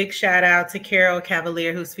send a big shout out to Carol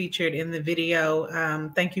Cavalier, who's featured in the video.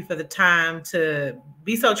 Thank you for the time to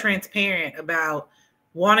be so transparent about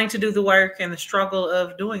wanting to do the work and the struggle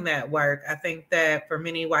of doing that work. I think that for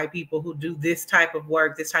many white people who do this type of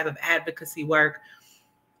work, this type of advocacy work,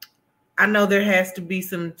 I know there has to be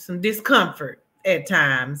some discomfort at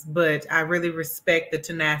times, but I really respect the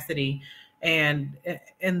tenacity and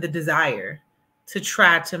the desire to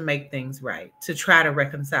try to make things right, to try to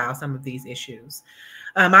reconcile some of these issues.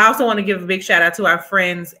 I also want to give a big shout out to our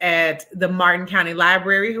friends at the Martin County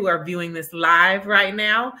Library who are viewing this live right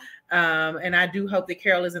now. And I do hope that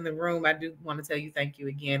Carol is in the room. I do want to tell you thank you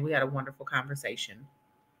again. We had a wonderful conversation.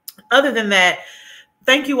 Other than that,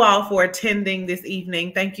 thank you all for attending this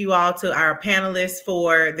evening. Thank you all to our panelists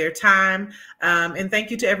for their time. And thank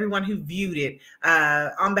you to everyone who viewed it.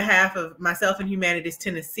 On behalf of myself and Humanities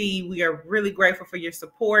Tennessee, we are really grateful for your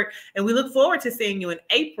support. And we look forward to seeing you in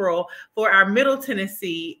April for our Middle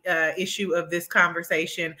Tennessee issue of this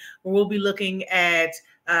conversation, where we'll be looking at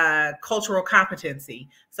cultural competency.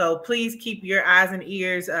 So please keep your eyes and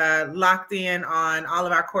ears locked in on all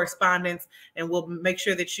of our correspondence, and we'll make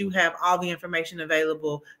sure that you have all the information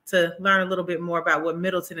available to learn a little bit more about what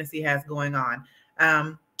Middle Tennessee has going on.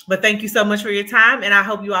 But thank you so much for your time, and I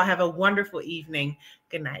hope you all have a wonderful evening.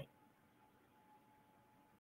 Good night.